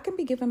 Whereas I can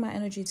be giving my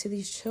energy to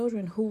these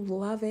children who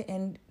love it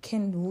and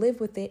can live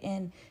with it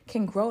and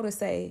can grow to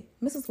say,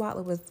 Mrs.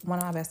 Watler was one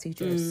of my best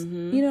teachers.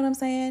 Mm-hmm. You know what I'm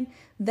saying?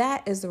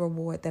 That is the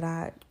reward that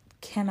I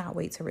cannot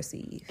wait to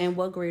receive. And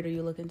what grade are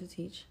you looking to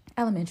teach?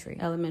 Elementary,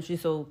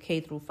 so K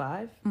through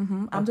 5?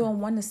 Mm-hmm. I'm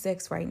doing 1 to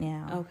 6 right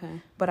now.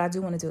 Okay. But I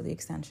do want to do the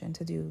extension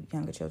to do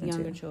younger children too.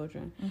 Younger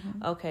children.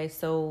 Mm-hmm. Okay,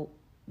 so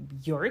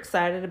you're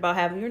excited about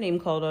having your name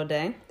called all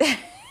day. Not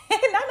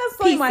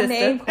necessarily my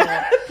name called.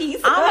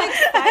 I'm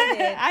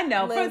excited. I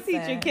know, for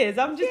teaching kids.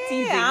 I'm just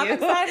teasing you. I'm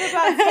excited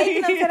about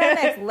taking them to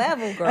that next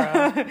level,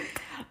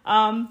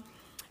 girl.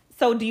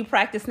 So do you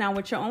practice now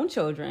with your own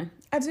children?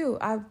 I do.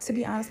 To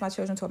be honest, my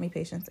children taught me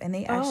patience, and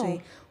they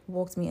actually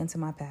walked me into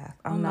my path.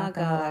 I'm not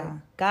gonna lie.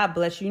 God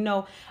bless you. You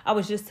know, I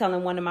was just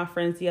telling one of my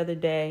friends the other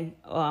day,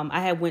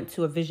 I had went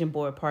to a vision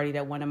board party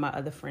that one of my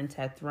other friends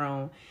had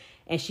thrown,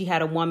 and she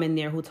had a woman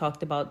there who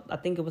talked about, I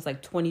think it was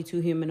like 22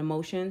 human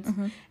emotions,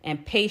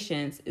 and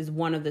patience is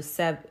one of the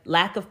 7.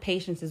 Lack of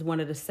patience is one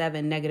of the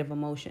 7 negative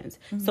emotions.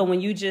 So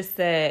when you just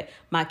said,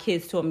 my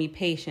kids taught me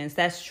patience,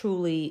 that's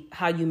truly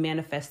how you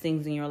manifest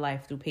things in your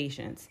life, through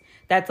patience.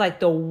 That's like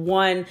the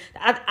one,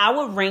 I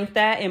would rank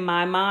that in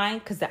my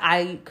mind, because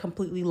I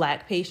completely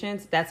lack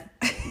patience.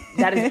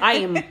 I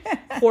am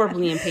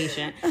horribly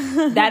impatient.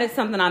 That is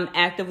something I'm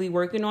actively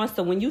working on.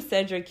 So when you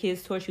said your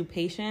kids taught you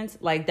patience,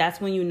 like, that's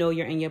when you know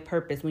you're in your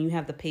purpose, when you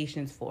have the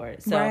patience for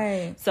it. So,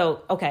 right.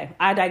 So okay,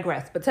 I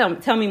digress. But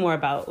tell me more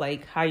about,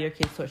 like, how your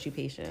kids taught you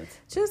patience.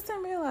 Just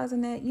in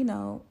realizing that, you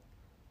know,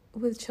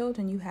 with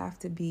children, you have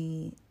to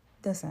be,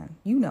 listen,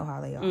 you know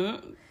how they are.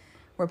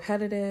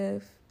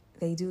 Repetitive.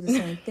 They do the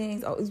same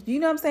things. Oh, you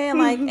know what I'm saying?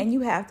 Like, and you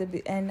have to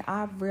be, and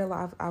I've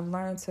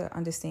learned to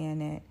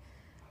understand that,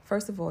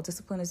 first of all,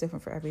 discipline is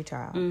different for every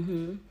child.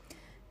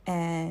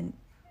 And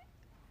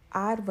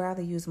I'd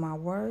rather use my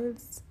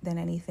words than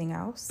anything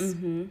else.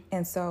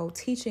 And so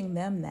teaching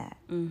them that,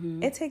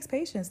 it takes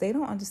patience. They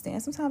don't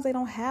understand. Sometimes they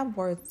don't have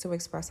words to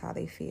express how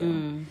they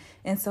feel.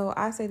 And so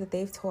I say that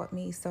they've taught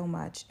me so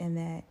much, in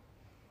that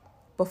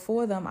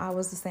before them, I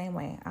was the same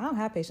way. I don't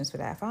have patience for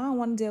that. If I don't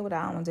want to deal with it,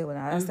 I don't want to deal with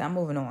it. I'm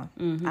moving on.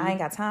 I ain't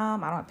got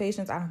time. I don't have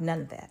patience. I don't have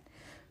none of that.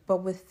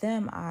 But with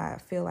them, I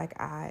feel like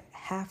I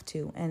have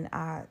to, and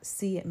I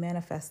see it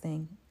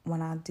manifesting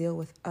when I deal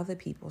with other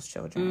people's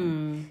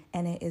children.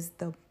 And it is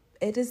the,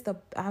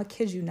 I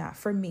kid you not,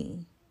 for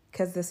me,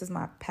 because this is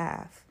my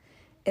path,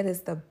 it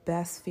is the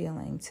best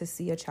feeling to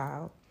see a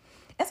child.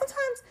 And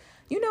sometimes,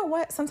 you know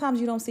what? Sometimes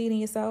you don't see it in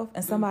yourself,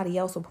 and somebody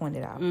else will point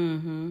it out.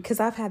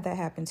 Because I've had that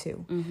happen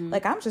too.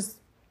 Like, I'm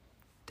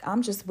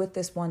just with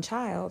this one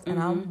child, and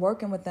I'm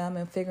working with them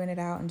and figuring it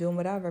out and doing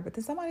whatever. But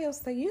then somebody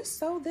else say, "You're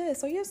so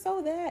this," or "You're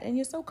so that," and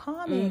 "You're so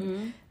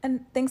calming,"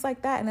 and things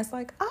like that. And it's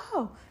like,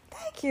 oh,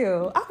 thank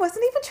you. I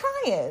wasn't even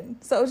trying.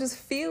 So it just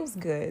feels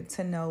good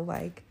to know,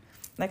 like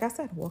I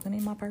said, walking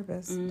in my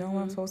purpose, doing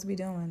what I'm supposed to be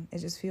doing. It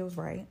just feels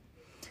right.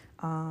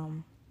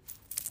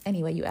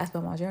 Anyway, you asked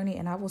about my journey,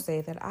 and I will say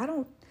that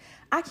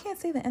I can't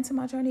say the end to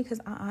my journey, because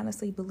I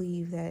honestly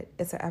believe that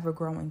it's an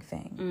ever-growing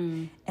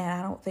thing. And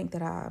I don't think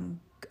that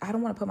I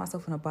don't want to put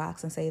myself in a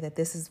box and say that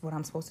this is what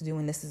I'm supposed to do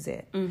and this is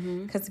it.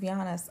 Because to be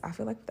honest, I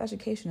feel like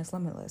education is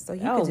limitless. So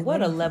you could do what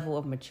anything. A level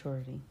of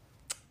maturity.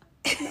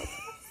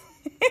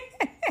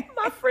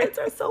 My friends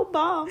are so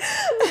bomb.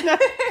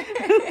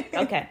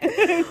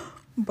 Okay.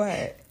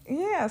 But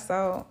yeah,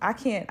 so I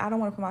don't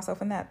want to put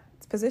myself in that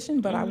position,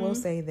 but I will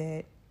say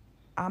that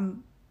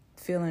I'm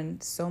feeling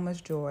so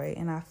much joy,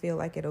 and I feel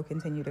like it'll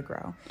continue to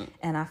grow.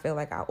 And I feel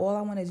like all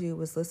I want to do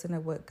is listen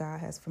to what God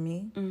has for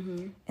me,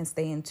 and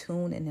stay in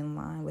tune and in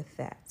line with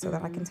that, so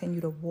that I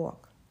continue to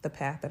walk the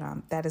path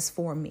that is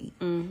for me,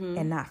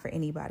 and not for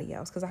anybody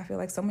else. Because I feel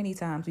like so many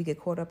times we get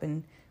caught up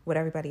in what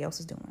everybody else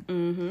is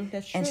doing,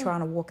 That's true. and trying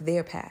to walk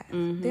their path.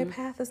 Their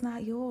path is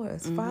not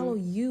yours.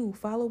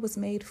 Follow what's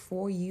made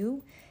for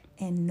you,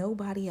 and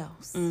nobody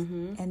else.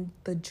 And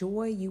the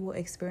joy you will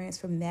experience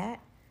from that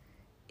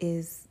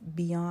is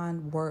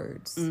beyond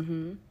words.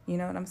 You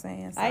know what I'm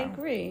saying? So. I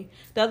agree.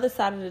 The other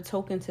side of the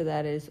token to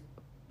that is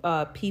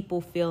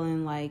people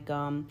feeling like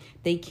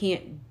they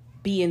can't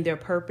be in their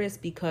purpose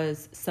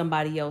because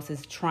somebody else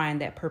is trying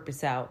that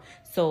purpose out.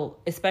 So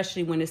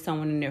especially when it's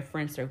someone in their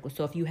friend circle.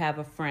 So if you have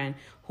a friend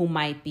who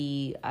might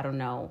be, I don't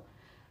know,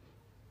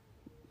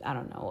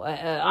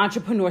 an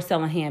entrepreneur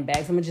selling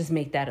handbags. I'm gonna just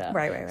make that up.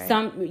 Right.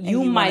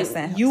 You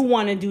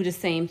want to do the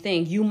same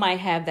thing. You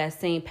might have that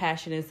same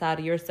passion inside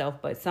of yourself,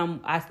 but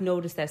I've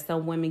noticed that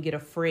some women get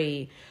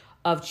afraid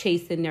of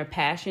chasing their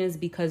passions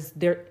because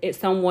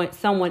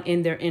someone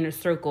in their inner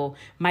circle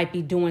might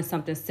be doing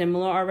something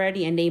similar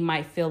already, and they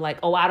might feel like,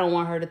 oh, I don't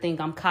want her to think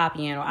I'm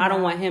copying, or I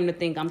don't want him to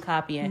think I'm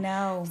copying.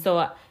 No.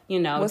 So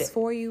what's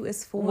for you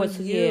is for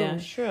you. Yeah,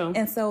 true.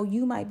 And so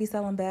you might be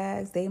selling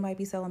bags, they might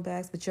be selling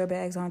bags, but your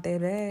bags aren't their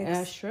bags.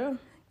 That's true.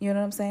 You know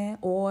what I'm saying?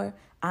 Or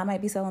I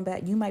might be selling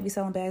bags, you might be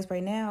selling bags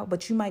right now,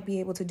 but you might be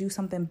able to do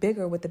something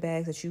bigger with the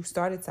bags that you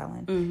started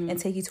selling and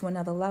take you to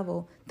another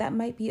level. That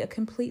might be a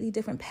completely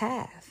different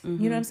path. You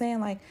know what I'm saying?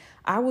 Like,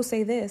 I will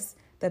say this,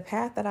 the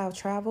path that I've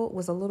traveled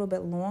was a little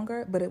bit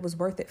longer, but it was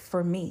worth it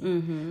for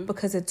me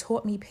because it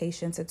taught me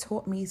patience. It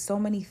taught me so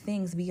many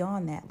things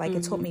beyond that. Like,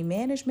 it taught me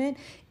management.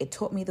 It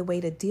taught me the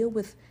way to deal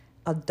with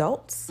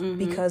adults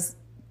because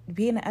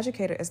being an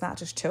educator is not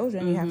just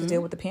children. You have to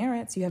deal with the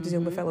parents. You have to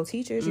deal with fellow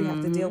teachers. You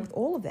have to deal with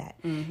all of that.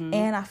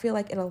 And I feel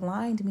like it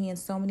aligned me in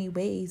so many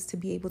ways to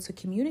be able to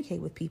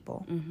communicate with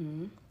people.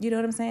 You know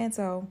what I'm saying?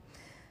 So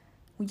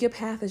your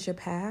path is your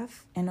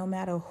path. And no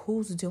matter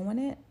who's doing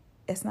it,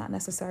 it's not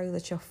necessarily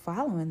that you're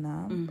following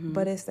them,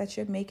 but it's that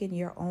you're making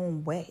your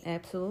own way.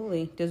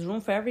 Absolutely. There's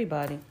room for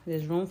everybody.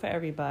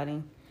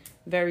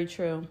 Very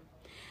true.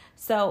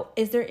 So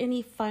is there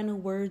any final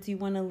words you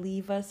want to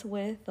leave us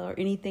with, or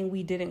anything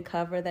we didn't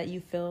cover that you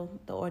feel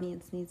the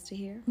audience needs to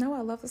hear? No,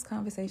 I love this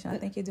conversation. I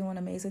think you're doing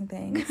amazing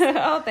things.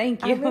 Oh,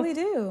 thank you. I really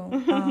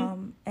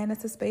do. And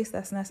it's a space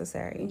that's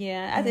necessary.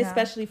 Yeah,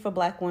 especially for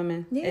Black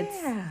women.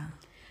 Yeah.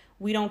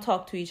 we don't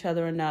talk to each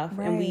other enough,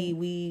 Right. and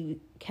we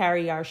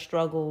carry our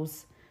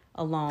struggles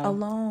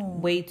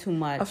alone way too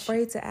much,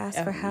 afraid to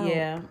ask for help.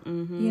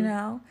 Mm-hmm. You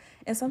know,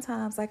 and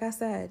sometimes, like I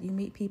said, you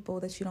meet people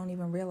that you don't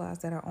even realize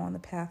that are on the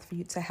path for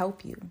you to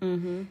help you.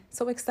 Mm-hmm.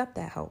 So accept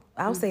that help.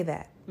 I'll say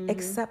that.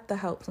 Accept the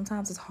help.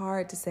 Sometimes it's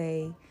hard to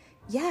say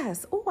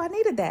yes. Oh, I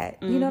needed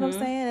that. You know what I'm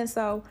saying? And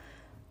so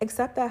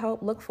accept that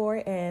help, look for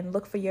it, and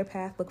look for your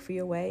path, look for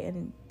your way,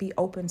 and be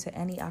open to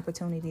any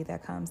opportunity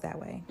that comes that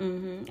way.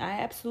 I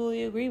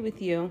absolutely agree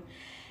with you.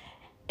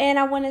 And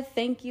I want to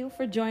thank you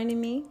for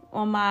joining me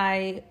on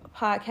my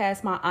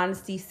podcast, my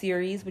Honesty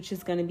series, which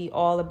is going to be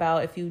all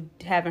about, if you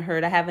haven't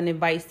heard, I have an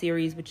advice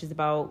series, which is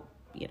about,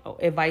 you know,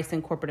 advice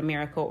in corporate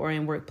America or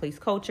in workplace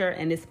culture.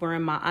 And we're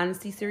in my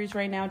Honesty series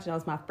right now.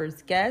 Janelle's my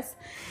first guest.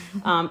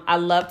 I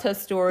loved her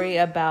story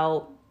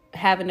about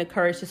having the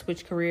courage to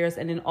switch careers,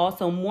 and then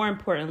also, more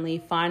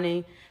importantly,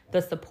 finding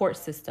the support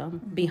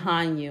system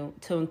behind you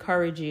to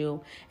encourage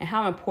you, and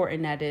how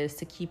important that is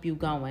to keep you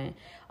going,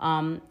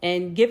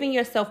 and giving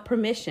yourself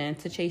permission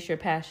to chase your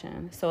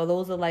passion. So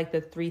those are like the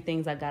 3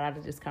 things I got out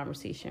of this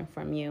conversation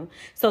from you.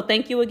 So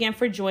thank you again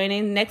for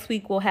joining. Next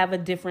week we'll have a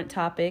different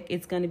topic.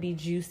 It's going to be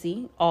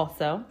juicy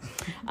also.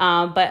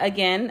 But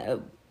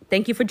again,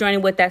 thank you for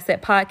joining With That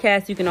Said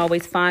podcast. You can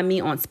always find me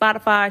on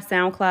Spotify,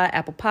 SoundCloud,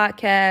 Apple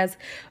Podcasts,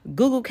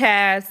 Google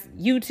Casts,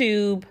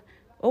 YouTube,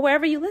 or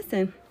wherever you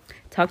listen.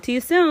 Talk to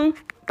you soon.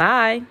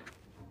 Bye.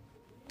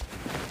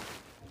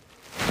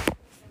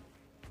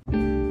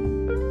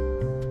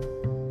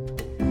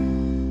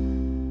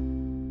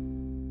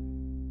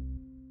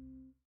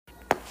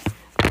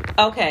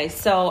 Okay,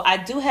 so I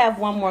do have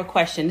one more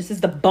question. This is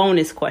the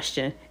bonus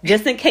question,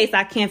 just in case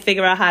I can't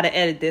figure out how to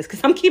edit this, because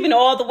I'm keeping it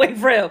all the way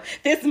real.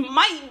 This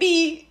might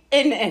be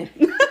in the end.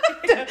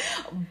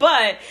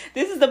 But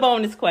this is the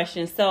bonus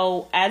question.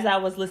 So as I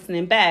was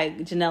listening back,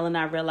 Jenelle and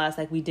I realized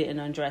like we didn't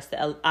address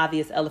the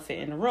obvious elephant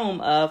in the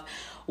room of,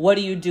 what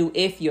do you do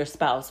if your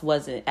spouse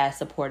wasn't as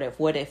supportive?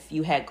 What if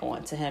you had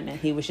gone to him and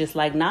he was just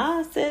like,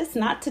 nah, sis,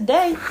 not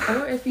today?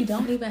 Or if you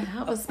don't even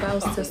have a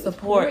spouse to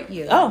support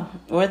you. Oh,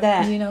 or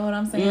that. You know what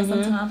I'm saying?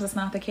 Sometimes it's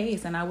not the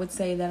case. And I would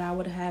say that I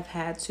would have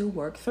had to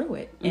work through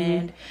it.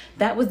 And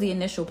that was the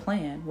initial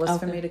plan, was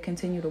for me to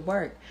continue to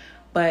work.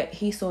 But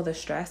he saw the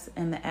stress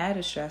and the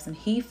added stress, and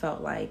he felt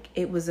like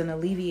it was an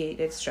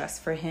alleviated stressor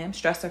for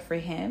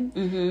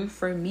him,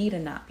 for me to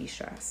not be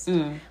stressed.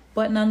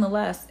 But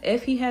nonetheless,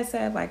 if he had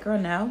said like, girl,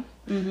 no,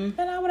 then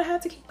I would have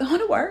had to keep going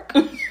to work,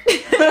 grinding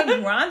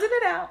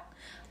it out.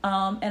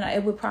 And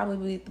it would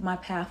probably, my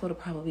path would have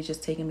probably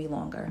just taken me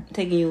longer.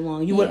 Taking you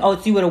long. You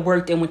would have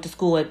worked and went to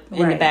school in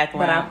the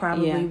background. But I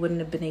probably wouldn't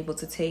have been able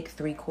to take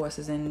 3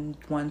 courses in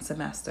one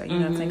semester. You know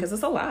what I'm saying? Because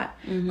it's a lot.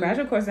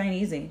 Graduate course ain't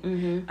easy.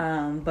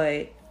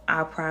 But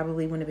I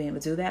probably wouldn't have been able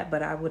to do that.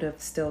 But I would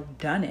have still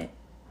done it,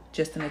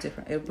 just in a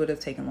different. It would have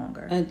taken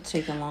longer.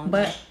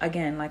 But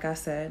again, like I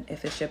said,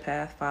 if it's your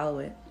path, follow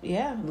it.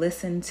 Yeah.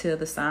 Listen to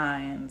the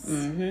signs.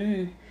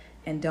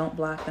 And don't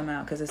block them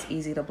out, because it's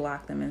easy to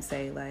block them and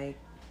say like,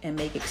 and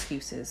make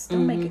excuses.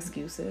 Don't make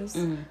excuses.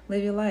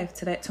 Live your life.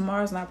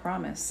 Tomorrow's not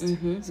promised. So.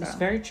 It's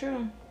very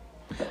true.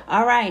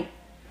 All right.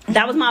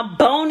 That was my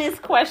bonus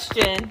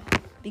question,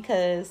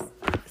 because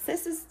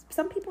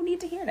some people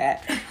need to hear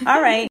that.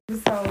 All right.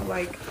 So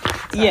like,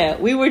 yeah,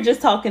 we were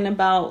just talking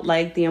about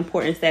like the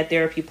importance that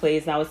therapy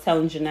plays. And I was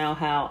telling Jenelle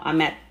how I'm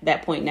at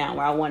that point now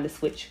where I wanted to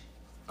switch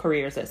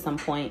careers at some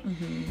point.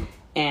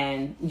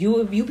 And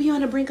you be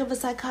on the brink of a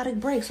psychotic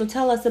break. So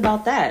tell us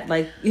about that.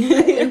 Like,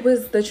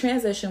 the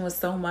transition was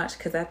so much,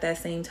 because at that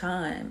same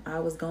time I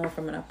was going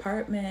from an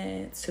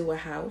apartment to a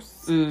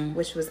house,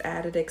 which was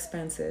added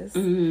expenses,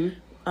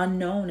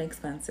 unknown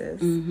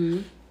expenses,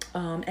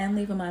 and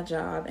leaving my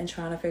job and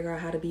trying to figure out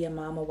how to be a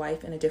mom or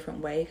wife in a different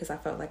way, because I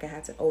felt like I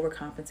had to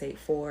overcompensate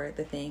for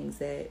the things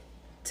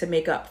to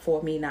make up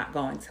for me not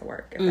going to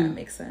work, if that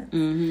makes sense.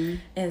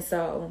 And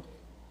so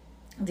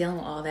dealing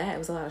with all that, it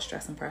was a lot of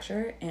stress and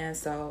pressure. And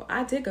so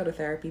I did go to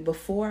therapy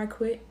before I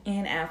quit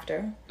and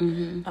after,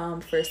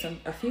 for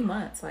a few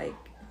months, like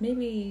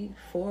maybe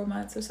 4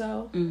 months or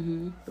so,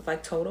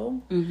 like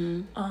total.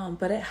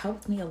 But it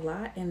helped me a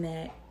lot in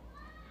that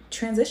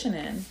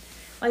transitioning.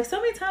 Like,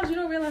 so many times you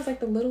don't realize like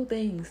the little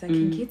things that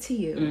can get to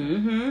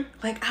you.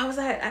 Like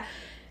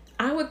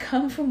I would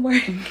come from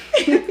work and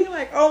be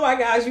like, oh my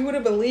gosh, you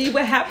wouldn't believe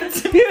what happened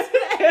to me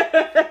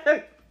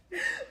today.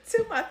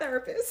 To my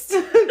therapist.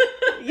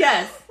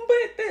 Yes. But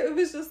it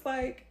was just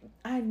like,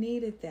 I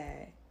needed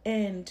that.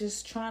 And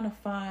just trying to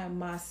find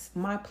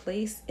my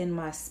place in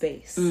my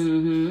space.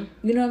 You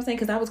know what I'm saying?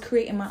 Because I was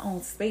creating my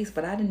own space,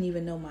 but I didn't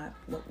even know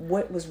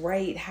what was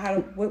right,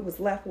 what was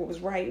left, what was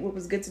right, what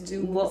was good to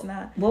do, what was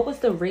not. What was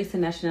the race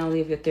and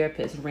nationality of your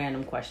therapist?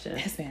 Random question.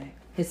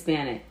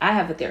 Hispanic. I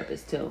have a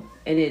therapist too,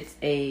 and it's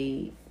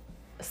a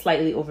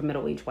slightly over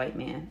middle-aged white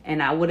man.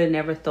 And I would have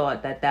never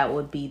thought that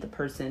would be the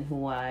person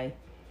who I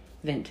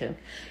vent to.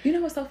 You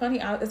know what's so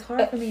funny? It's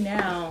hard for me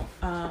now.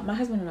 My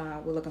husband and I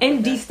were looking for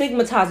and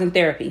destigmatizing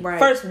therapy. Right.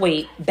 First,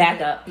 wait,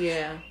 back up.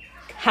 Yeah.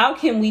 How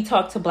can we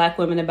talk to Black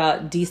women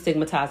about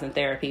destigmatizing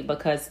therapy?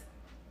 Because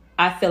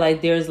I feel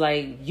like there's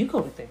like, you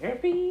go to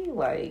therapy?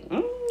 Like,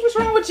 what's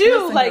wrong with you?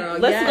 Listen, like, girl,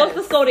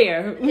 let's go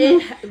there.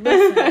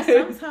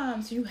 Listen,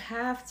 sometimes you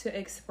have to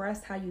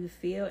express how you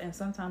feel, and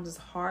sometimes it's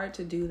hard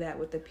to do that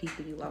with the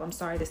people you love. I'm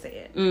sorry to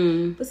say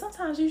it. But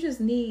sometimes you just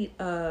need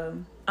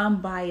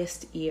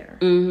unbiased ear.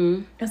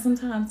 And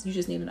sometimes you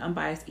just need an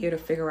unbiased ear to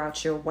figure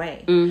out your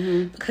way.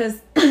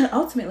 Because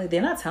ultimately,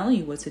 they're not telling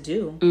you what to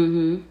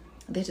do.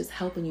 They're just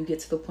helping you get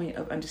to the point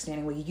of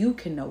understanding where you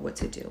can know what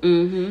to do.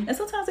 And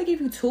sometimes they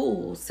give you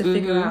tools to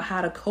figure out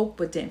how to cope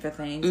with different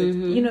things. You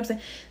know what I'm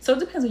saying? So it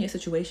depends on your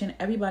situation.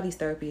 Everybody's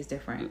therapy is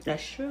different.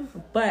 That's true.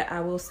 But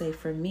I will say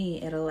for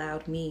me, it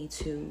allowed me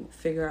to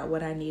figure out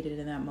what I needed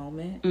in that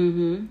moment.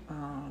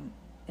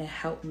 And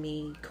help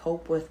me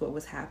cope with what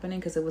was happening,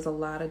 because it was a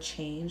lot of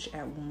change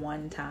at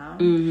one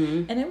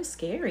time. And it was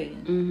scary.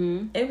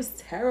 It was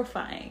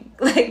terrifying,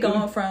 like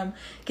going from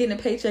getting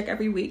a paycheck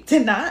every week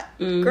to not.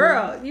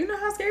 Girl, you know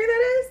how scary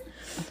that is.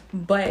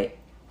 But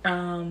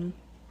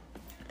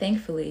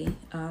thankfully,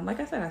 like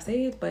I said, I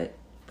say it, but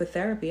with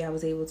therapy I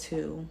was able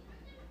to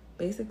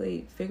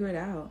basically figure it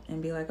out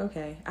and be like,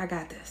 okay, I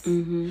got this.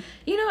 You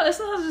know, it's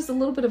sometimes just a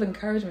little bit of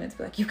encouragement to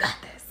be like, you got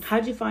this.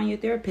 How'd you find your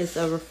therapist? A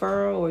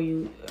referral, or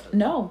you?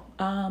 No.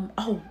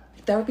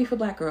 Therapy for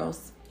Black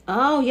girls.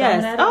 Oh,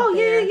 yes. Oh,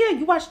 yeah.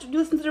 You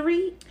listen to the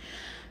read?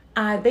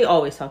 They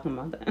always talking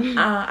about that.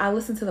 I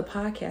listen to the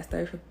podcast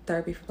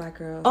Therapy for Black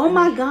Girls. Oh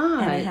my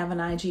God. And they have an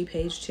IG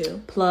page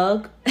too.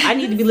 Plug. I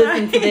need to be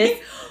listening to this.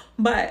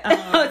 But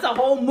it's a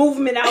whole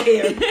movement out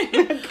here.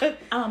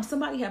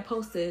 Somebody had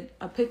posted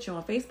a picture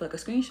on Facebook, a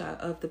screenshot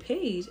of the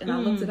page, and I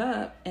looked it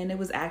up, and it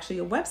was actually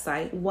a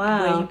website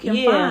where you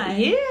can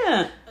find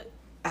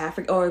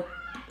African or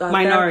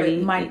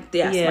minority,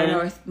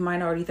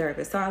 minority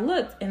therapist. So I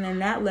looked, and then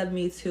that led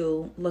me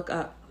to look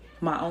up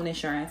my own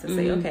insurance and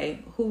say, okay,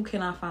 who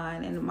can I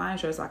find? And my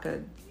insurance, I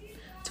could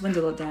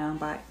dwindle it down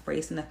by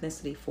race and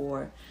ethnicity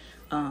for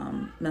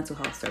mental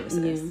health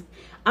services.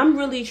 I'm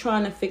really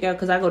trying to figure out,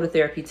 because I go to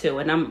therapy too,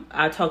 and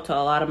I talk to a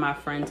lot of my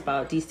friends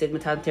about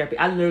destigmatizing therapy.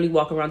 I literally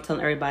walk around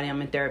telling everybody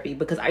I'm in therapy,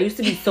 because I used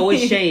to be so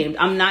ashamed,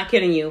 I'm not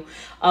kidding you,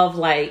 of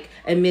like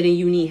admitting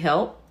you need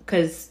help,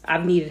 because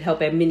I've needed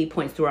help at many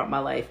points throughout my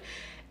life.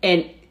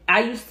 And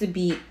I used to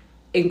be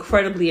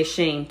incredibly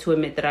ashamed to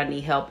admit that I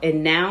need help.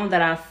 And now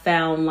that I've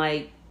found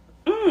like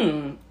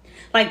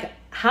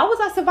how was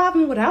I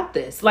surviving without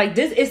this? Like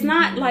this, it's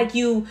not like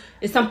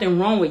it's something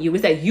wrong with you.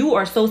 It's that you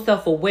are so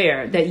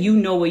self-aware that you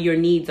know what your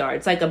needs are.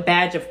 It's like a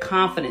badge of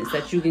confidence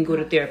that you can go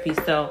to therapy.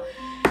 So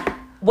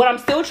what I'm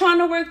still trying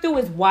to work through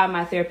is why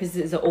my therapist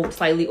is a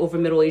slightly over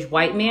middle-aged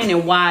white man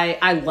and why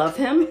I love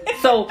him.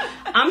 So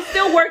I'm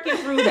still working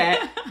through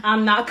that.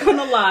 I'm not going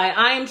to lie.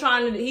 I am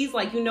trying to, he's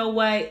like, you know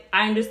what?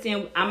 I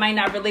understand. I might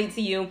not relate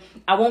to you.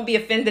 I won't be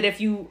offended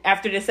if you,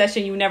 after this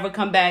session, you never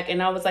come back.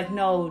 And I was like,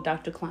 no,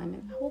 Dr.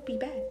 Kleiman, I will be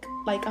back.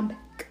 Like, I'm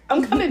back.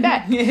 I'm coming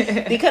back.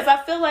 Because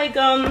I feel like,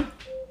 I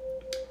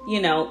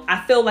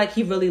feel like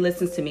he really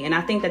listens to me. And I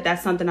think that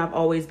that's something I've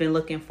always been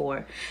looking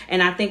for.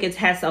 And I think it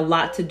has a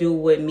lot to do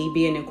with me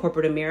being in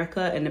corporate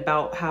America and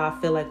about how I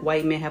feel like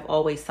white men have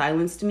always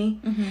silenced me.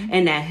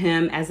 And that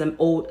him as an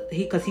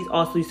because he's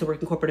also used to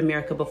work in corporate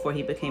America before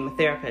he became a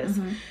therapist.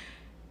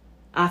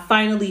 I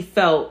finally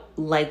felt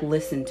like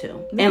listened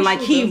to. And like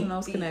he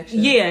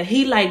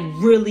like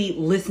really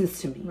listens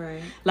to me.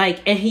 Right.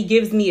 Like, and he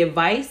gives me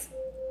advice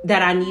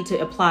that I need to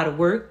apply to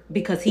work,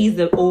 because he's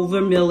the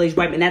over middle-aged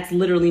white man. That's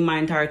literally my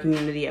entire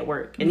community at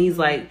work. And he's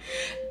like,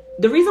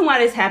 the reason why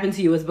this happened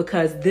to you is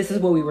because this is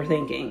what we were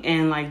thinking.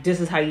 And like, this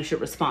is how you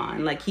should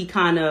respond. Like, he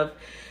kind of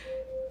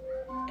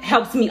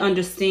helps me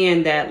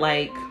understand that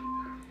like,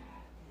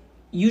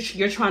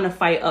 you're trying to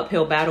fight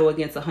uphill battle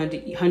against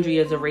 100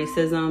 years of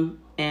racism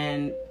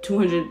and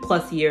 200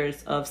 plus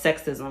years of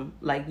sexism.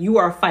 Like, you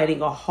are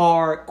fighting a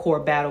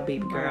hardcore battle,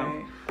 baby girl.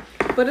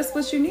 Right. But it's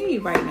what you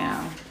need right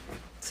now.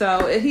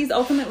 So he's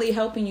ultimately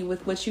helping you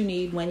with what you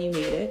need when you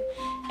need it.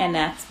 And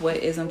that's what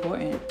is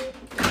important.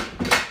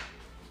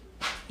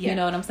 You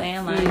know what I'm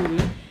saying?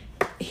 Like,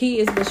 he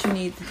is what you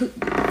need.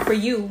 For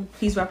you,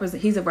 he's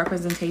a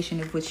representation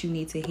of what you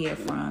need to hear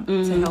from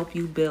to help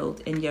you build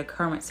in your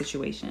current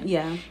situation.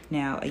 Yeah.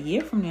 Now, a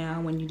year from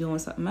now, when you're doing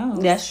something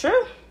else. That's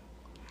true.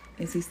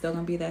 Is he still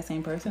going to be that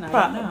same person? I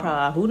don't know.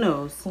 Probably. Who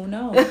knows? Who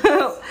knows?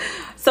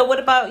 So what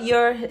about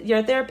your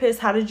therapist?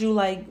 How did you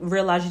like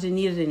realize you didn't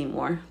need it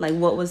anymore? Like,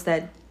 what was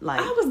that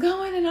like? I was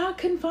going and I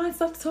couldn't find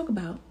stuff to talk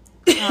about.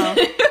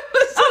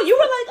 You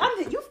were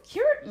like, you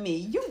cured me.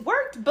 You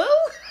worked, boo.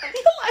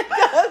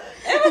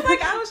 It was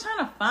like I was trying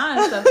to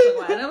find stuff to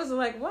talk about. And it was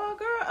like, well,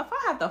 girl, if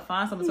I have to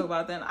find something to talk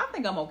about, then I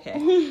think I'm okay.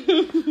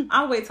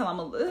 I'll wait till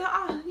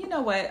you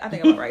know what? I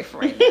think I'm all right for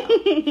right now.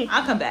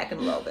 I'll come back in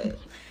a little bit.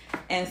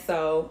 And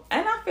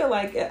I feel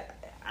like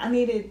I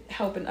needed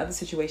help in other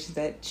situations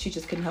that she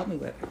just couldn't help me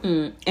with.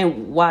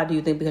 And why do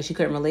you think? Because she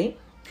couldn't relate?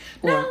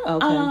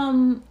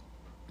 No.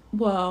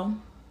 Well,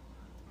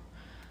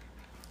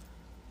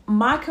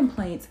 my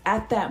complaints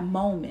at that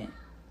moment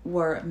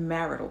were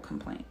marital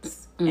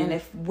complaints. And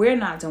if we're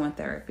not doing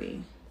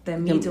therapy,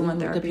 then me doing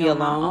therapy on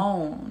my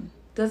own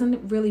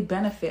doesn't really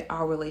benefit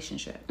our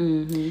relationship.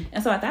 Mm-hmm.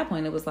 And so at that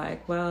point, it was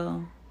like,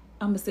 well,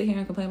 I'm going to sit here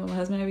and complain about my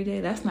husband every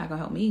day. That's not going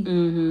to help me.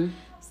 Mm-hmm.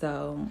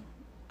 So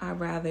I'd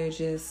rather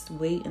just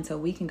wait until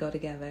we can go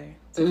together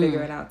to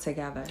figure it out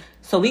together.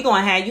 So we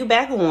going to have you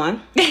back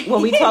on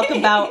when we talk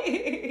about,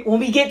 when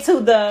we get to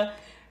the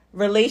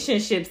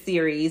relationship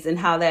series and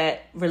how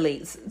that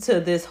relates to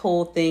this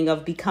whole thing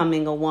of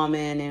becoming a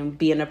woman and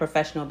being a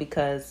professional,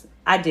 because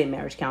I did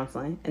marriage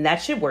counseling and that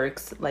shit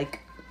works.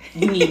 Like,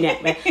 you need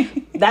that,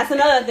 man. That's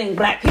another thing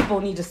Black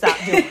people need to stop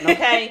doing,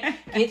 okay?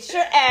 Get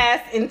your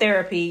ass in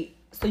therapy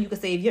so you can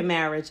save your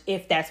marriage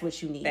if that's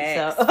what you need.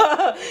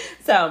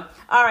 So,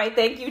 all right.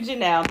 Thank you,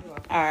 Jenelle.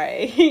 All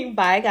right.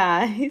 Bye,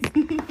 guys.